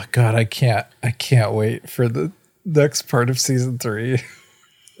 Groovy. Oh God, I can't wait for the next part of season 3.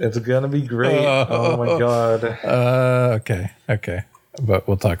 It's gonna be great. Oh my God. Okay, but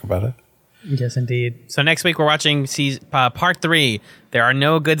we'll talk about it. Yes, indeed. So next week we're watching part 3. There are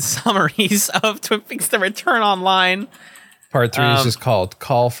no good summaries of Twin Peaks: The Return online. Part 3 is just called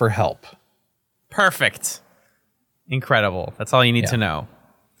Call for Help. Perfect. Incredible. That's all you need to know.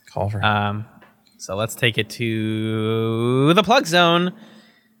 Call for help. So let's take it to the plug zone.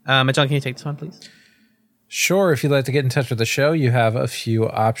 John, can you take this one, please? Sure. If you'd like to get in touch with the show, you have a few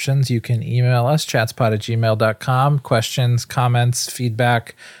options. You can email us, chatspod@gmail.com. Questions, comments,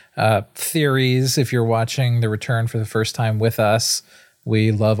 feedback, theories. If you're watching The Return for the first time with us,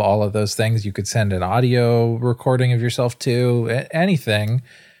 we love all of those things. You could send an audio recording of yourself too. Anything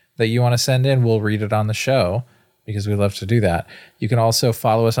that you want to send in, we'll read it on the show, because we love to do that. You can also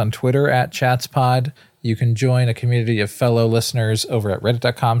follow us on Twitter @ChatsPod. You can join a community of fellow listeners over at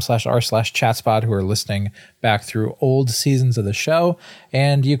reddit.com/r/chatspod who are listening back through old seasons of the show.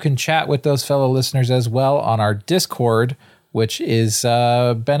 And you can chat with those fellow listeners as well on our Discord, which is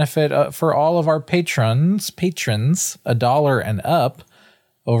a benefit for all of our patrons, $1 and up,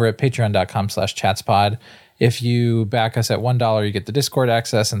 over at patreon.com/chatspod. If you back us at $1, you get the Discord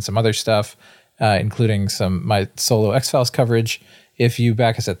access and some other stuff, including my solo X-Files coverage. If you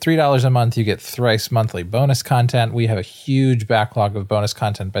back us at $3 a month, you get thrice monthly bonus content. We have a huge backlog of bonus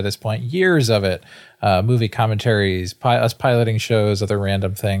content by this point, years of it, movie commentaries, us piloting shows, other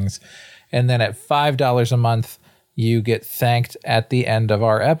random things. And then at $5 a month, you get thanked at the end of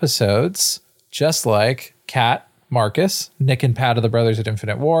our episodes, just like Kat, Marcus, Nick and Pat of the Brothers at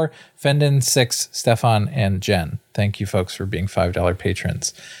Infinite War, Fendon, Six, Stefan, and Jen. Thank you folks for being $5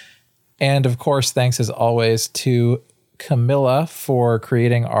 patrons. And of course, thanks as always to Camilla for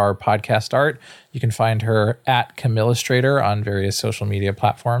creating our podcast art. You can find her at Camillastrator on various social media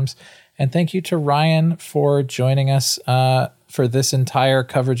platforms. And thank you to Ryan for joining us for this entire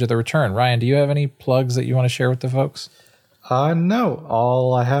coverage of The Return. Ryan, do you have any plugs that you want to share with the folks? No.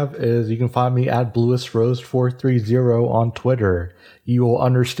 All I have is you can find me at BluestRose430 on Twitter. You will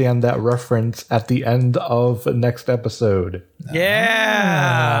understand that reference at the end of next episode.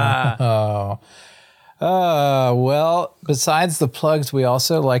 Yeah. Well, besides the plugs, we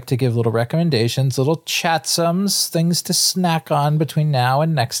also like to give little recommendations, little chatsums, things to snack on between now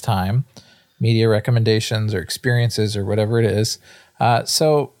and next time, media recommendations or experiences or whatever it is.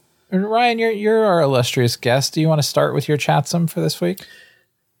 So, Ryan, you're our illustrious guest. Do you want to start with your chatsum for this week?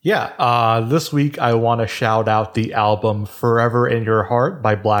 Yeah, this week I want to shout out the album Forever in Your Heart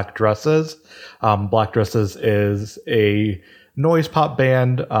by Black Dresses. Black Dresses is a noise pop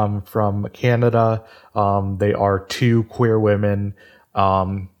band from Canada. They are two queer women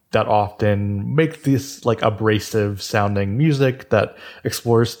that often make this like abrasive sounding music that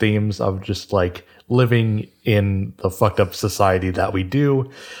explores themes of just like living in the fucked up society that we do.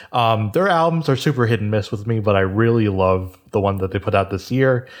 Their albums are super hit and miss with me, but I really love the one that they put out this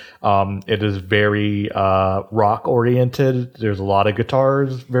year. It is very rock oriented. There's a lot of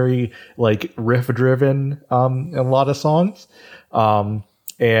guitars, very like riff driven in a lot of songs.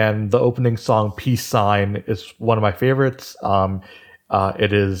 And the opening song Peace Sign is one of my favorites.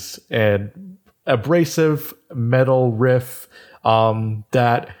 It is an abrasive metal riff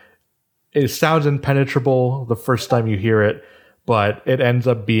that it sounds impenetrable the first time you hear it, but it ends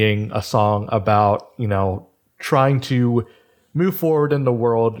up being a song about, you know, trying to move forward in the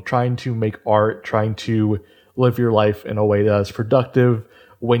world, trying to make art, trying to live your life in a way that is productive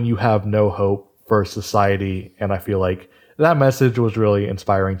when you have no hope for society. And I feel like that message was really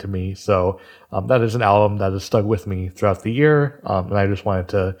inspiring to me. So that is an album that has stuck with me throughout the year. And I just wanted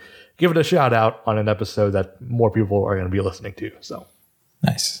to give it a shout out on an episode that more people are going to be listening to. So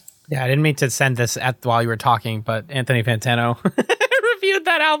nice. Yeah, I didn't mean to send this while you were talking, but Anthony Fantano reviewed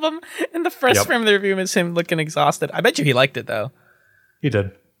that album, and the first frame of the review is him looking exhausted. I bet you he liked it, though. He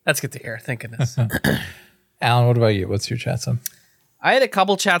did. That's good to hear. Thank goodness. Alan, what about you? What's your chatsum? I had a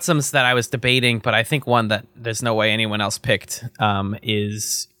couple chatsums that I was debating, but I think one that there's no way anyone else picked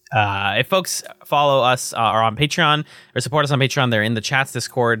is if folks follow us or on Patreon or support us on Patreon, they're in the chats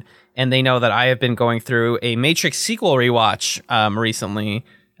Discord, and they know that I have been going through a Matrix sequel rewatch recently.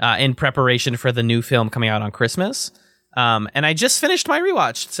 In preparation for the new film coming out on Christmas. And I just finished my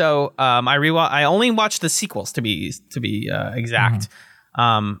rewatch. So I only watched the sequels to be exact.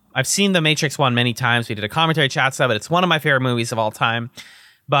 I've seen The Matrix one many times. We did a commentary chat of it. It's one of my favorite movies of all time.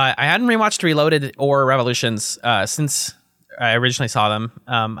 But I hadn't rewatched Reloaded or Revolutions since I originally saw them.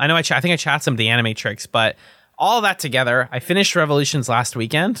 I know I think I chat some of the Animatrix, but all that together, I finished Revolutions last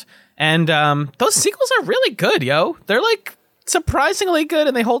weekend. And those sequels are really good, yo. They're like surprisingly good,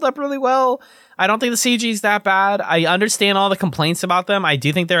 and they hold up really well. I don't think the CG is that bad. I understand all the complaints about them. I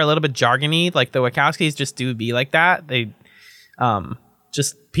do think they're a little bit jargony. Like the Wachowskis just do be like that. They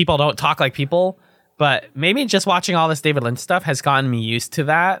just people don't talk like people. But maybe just watching all this David Lynch stuff has gotten me used to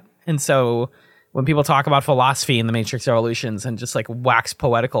that. And so when people talk about philosophy in the Matrix Revolutions and just like wax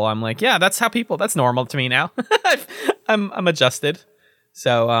poetical, I'm like, yeah, that's normal to me now. I'm adjusted.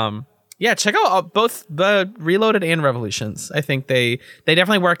 So yeah, check out both the Reloaded and Revolutions. I think they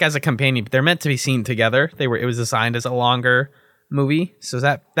definitely work as a companion, but they're meant to be seen together. It was designed as a longer movie, so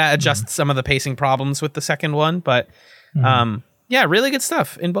that adjusts some of the pacing problems with the second one. But yeah, really good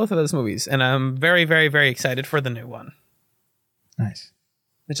stuff in both of those movies, and I'm very, very, very excited for the new one. Nice.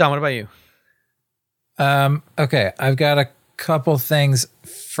 John, what about you? Okay, I've got a couple things.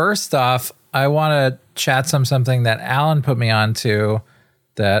 First off, I want to chat something that Alan put me onto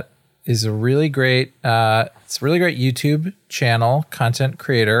that is a really great it's a really great YouTube channel, content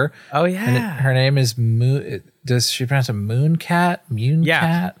creator. Oh yeah. And her name is does she pronounce it Mooncat?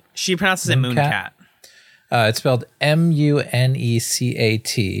 Yeah. She pronounces it Mooncat. It's spelled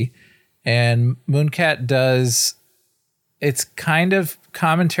Munecat. And Mooncat does, it's kind of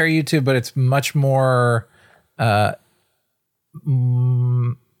commentary YouTube, but it's much more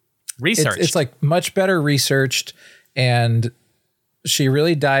researched. It's like much better researched, and she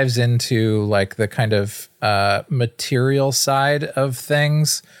really dives into like the kind of material side of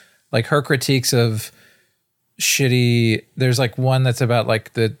things, like her critiques of shitty. There's like one that's about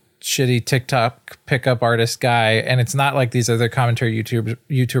like the shitty TikTok pickup artist guy, and it's not like these other commentary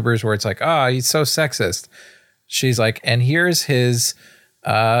YouTubers where it's like, oh, he's so sexist. She's like, and here's his,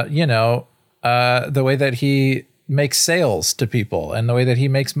 the way that he makes sales to people and the way that he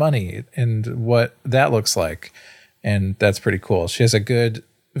makes money and what that looks like. and that's pretty cool. She has a good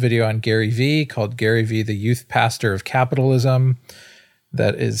video on Gary Vee called Gary Vee, the Youth Pastor of Capitalism,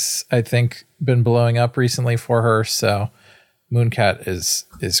 that is, I think, been blowing up recently for her. So Mooncat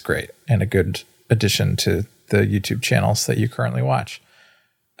is great and a good addition to the YouTube channels that you currently watch.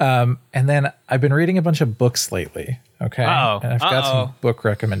 And then I've been reading a bunch of books lately. Okay. And I've got some book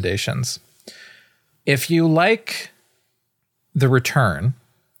recommendations. If you like The Return,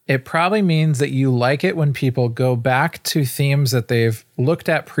 it probably means that you like it when people go back to themes that they've looked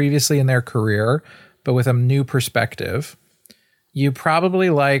at previously in their career, but with a new perspective. You probably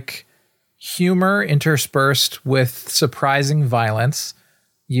like humor interspersed with surprising violence.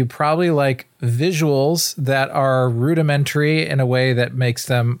 You probably like visuals that are rudimentary in a way that makes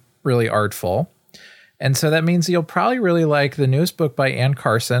them really artful. And so that means you'll probably really like the newest book by Anne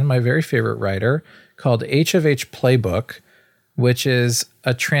Carson, my very favorite writer, called H of H Playbook, which is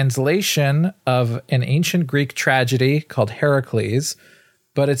a translation of an ancient Greek tragedy called Heracles,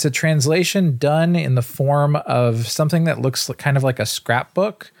 but it's a translation done in the form of something that looks kind of like a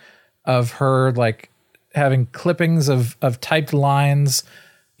scrapbook of her like having clippings of typed lines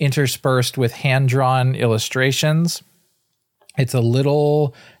interspersed with hand-drawn illustrations. It's a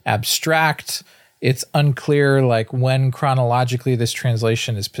little abstract. It's unclear like when chronologically this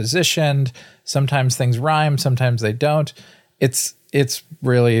translation is positioned. Sometimes things rhyme, sometimes they don't. It's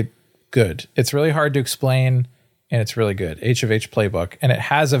really good. It's really hard to explain, and it's really good. H of H Playbook. And it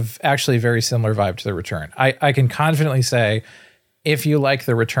has actually very similar vibe to The Return. I can confidently say, if you like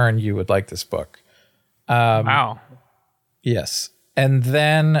The Return, you would like this book. Wow. Yes. And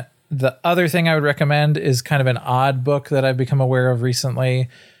then the other thing I would recommend is kind of an odd book that I've become aware of recently,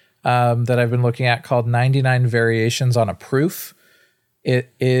 that I've been looking at, called 99 Variations on a Proof.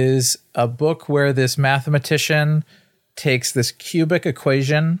 It is a book where this mathematician takes this cubic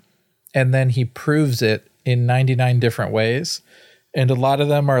equation and then he proves it in 99 different ways. And a lot of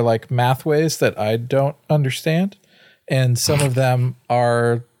them are like math ways that I don't understand. And some of them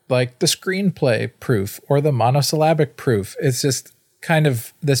are like the screenplay proof or the monosyllabic proof. It's just kind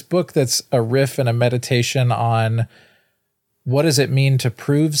of this book that's a riff and a meditation on what does it mean to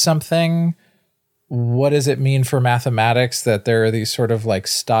prove something? What does it mean for mathematics that there are these sort of like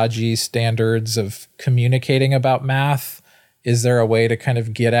stodgy standards of communicating about math? Is there a way to kind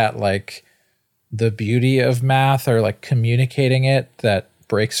of get at like the beauty of math or like communicating it that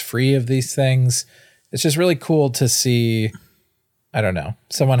breaks free of these things? It's just really cool to see, I don't know,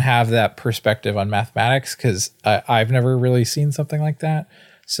 someone have that perspective on mathematics, because I've never really seen something like that.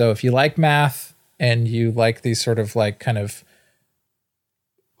 So if you like math and you like these sort of like kind of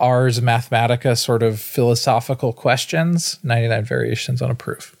Ars Mathematica sort of philosophical questions, 99 Variations on a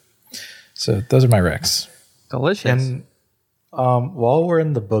Proof. So those are my recs. Delicious. And while we're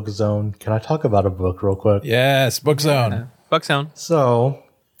in the book zone, can I talk about a book real quick? Yes, book zone. Yeah. Book zone. So,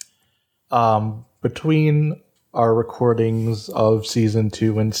 between our recordings of season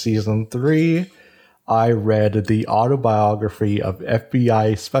 2 and season 3, I read the autobiography of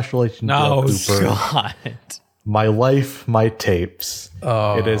FBI Special Agent Dale Cooper. God. My Life, My Tapes.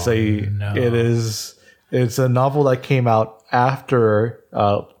 Oh, it's a novel that came out after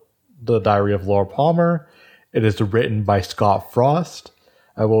The Diary of Laura Palmer. It is written by Scott Frost.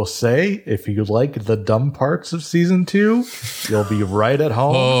 I will say, if you like the dumb parts of season 2, you'll be right at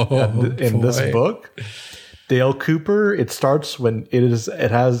home in this book. Dale Cooper, it starts when it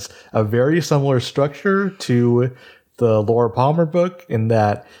has a very similar structure to the Laura Palmer book, in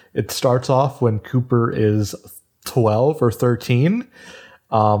that it starts off when Cooper is 12 or 13,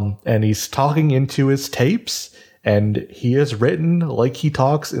 and he's talking into his tapes, and he is written like he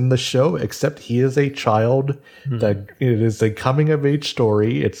talks in the show, except he is a child. That it is a coming of age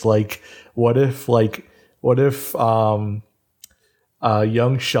story. It's like, what if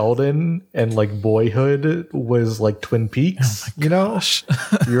young Sheldon and like Boyhood was like Twin Peaks? Oh my gosh.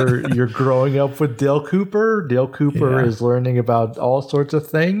 You're growing up with Dale Cooper. Dale Cooper is learning about all sorts of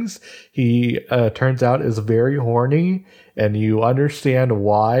things. He turns out is very horny, and you understand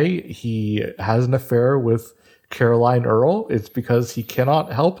why he has an affair with Caroline Earle. It's because he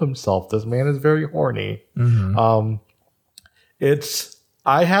cannot help himself. This man is very horny. Mm-hmm.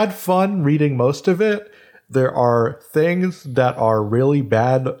 I had fun reading most of it. There are things that are really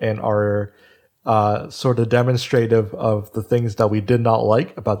bad and are sort of demonstrative of the things that we did not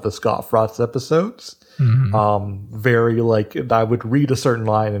like about the Scott Frost episodes. Mm-hmm. Very like, I would read a certain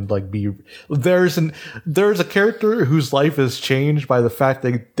line and like there's a character whose life is changed by the fact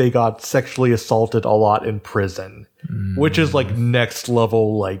that they got sexually assaulted a lot in prison, which is like next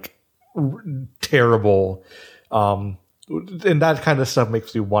level, like terrible. and that kind of stuff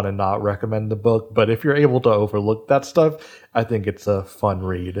makes you want to not recommend the book. But if you're able to overlook that stuff, I think it's a fun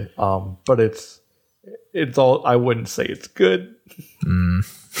read. But it's all. I wouldn't say it's good.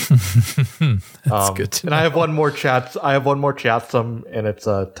 That's good to and know. I have one more chatsome, and it's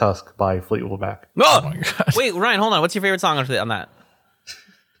Tusk by Fleetwood Mac. Oh my god! Wait, Ryan, hold on. What's your favorite song on that?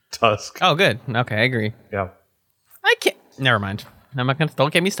 Tusk. Oh, good. Okay, I agree. Yeah. I can't. Never mind. I'm not gonna.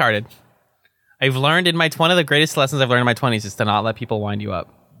 Don't get me started. I've learned one of the greatest lessons I've learned in my 20s is to not let people wind you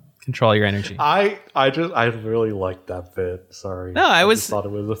up. Control your energy. I really liked that bit. Sorry. No, I just thought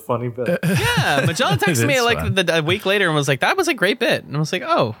it was a funny bit. Yeah, Magellan texted me like a week later and was like, "That was a great bit," and I was like,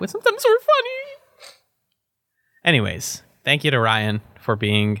 "Oh, sometimes we're funny." Anyways, thank you to Ryan for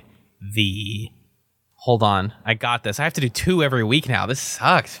being the. Hold on, I got this. I have to do 2 every week now. This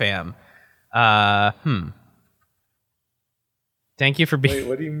sucks, fam. Thank you for being. Wait,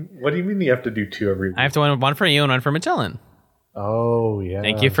 what do you mean you have to do 2 every week? I have to one for you and one for Magellan. Oh yeah.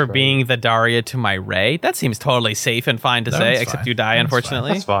 Thank you for being the Daria to my Ray. That seems totally safe and fine to say, except you die,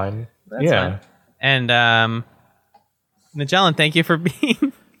 unfortunately. That's fine. That's fine. And Magellan, thank you for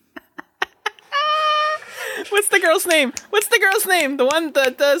being. What's the girl's name? The one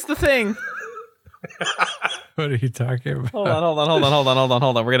that does the thing. What are you talking about? Hold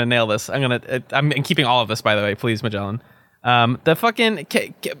on. We're gonna nail this. I'm keeping all of this, by the way. Please, Magellan. The fucking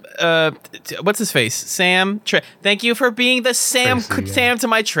what's his face? Sam. Thank you for being the Sam. Tracy, yeah. Sam to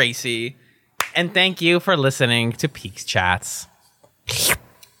my Tracy, and thank you for listening to Peaks Chats.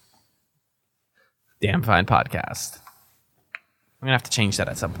 Damn fine podcast. I'm gonna have to change that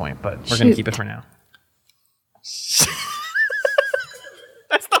at some point, but we're gonna keep it for now.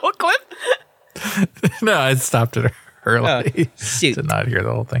 That's the whole clip. No, I stopped it early. Shoot. To not hear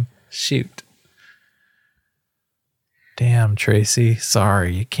the whole thing. Shoot. Damn, Tracy.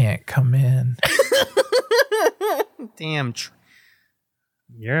 Sorry, you can't come in. Damn.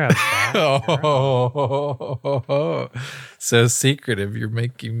 You're a bad Oh, so secretive. You're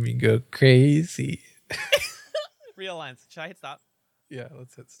making me go crazy. Real lines. Should I hit stop? Yeah,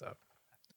 let's hit stop.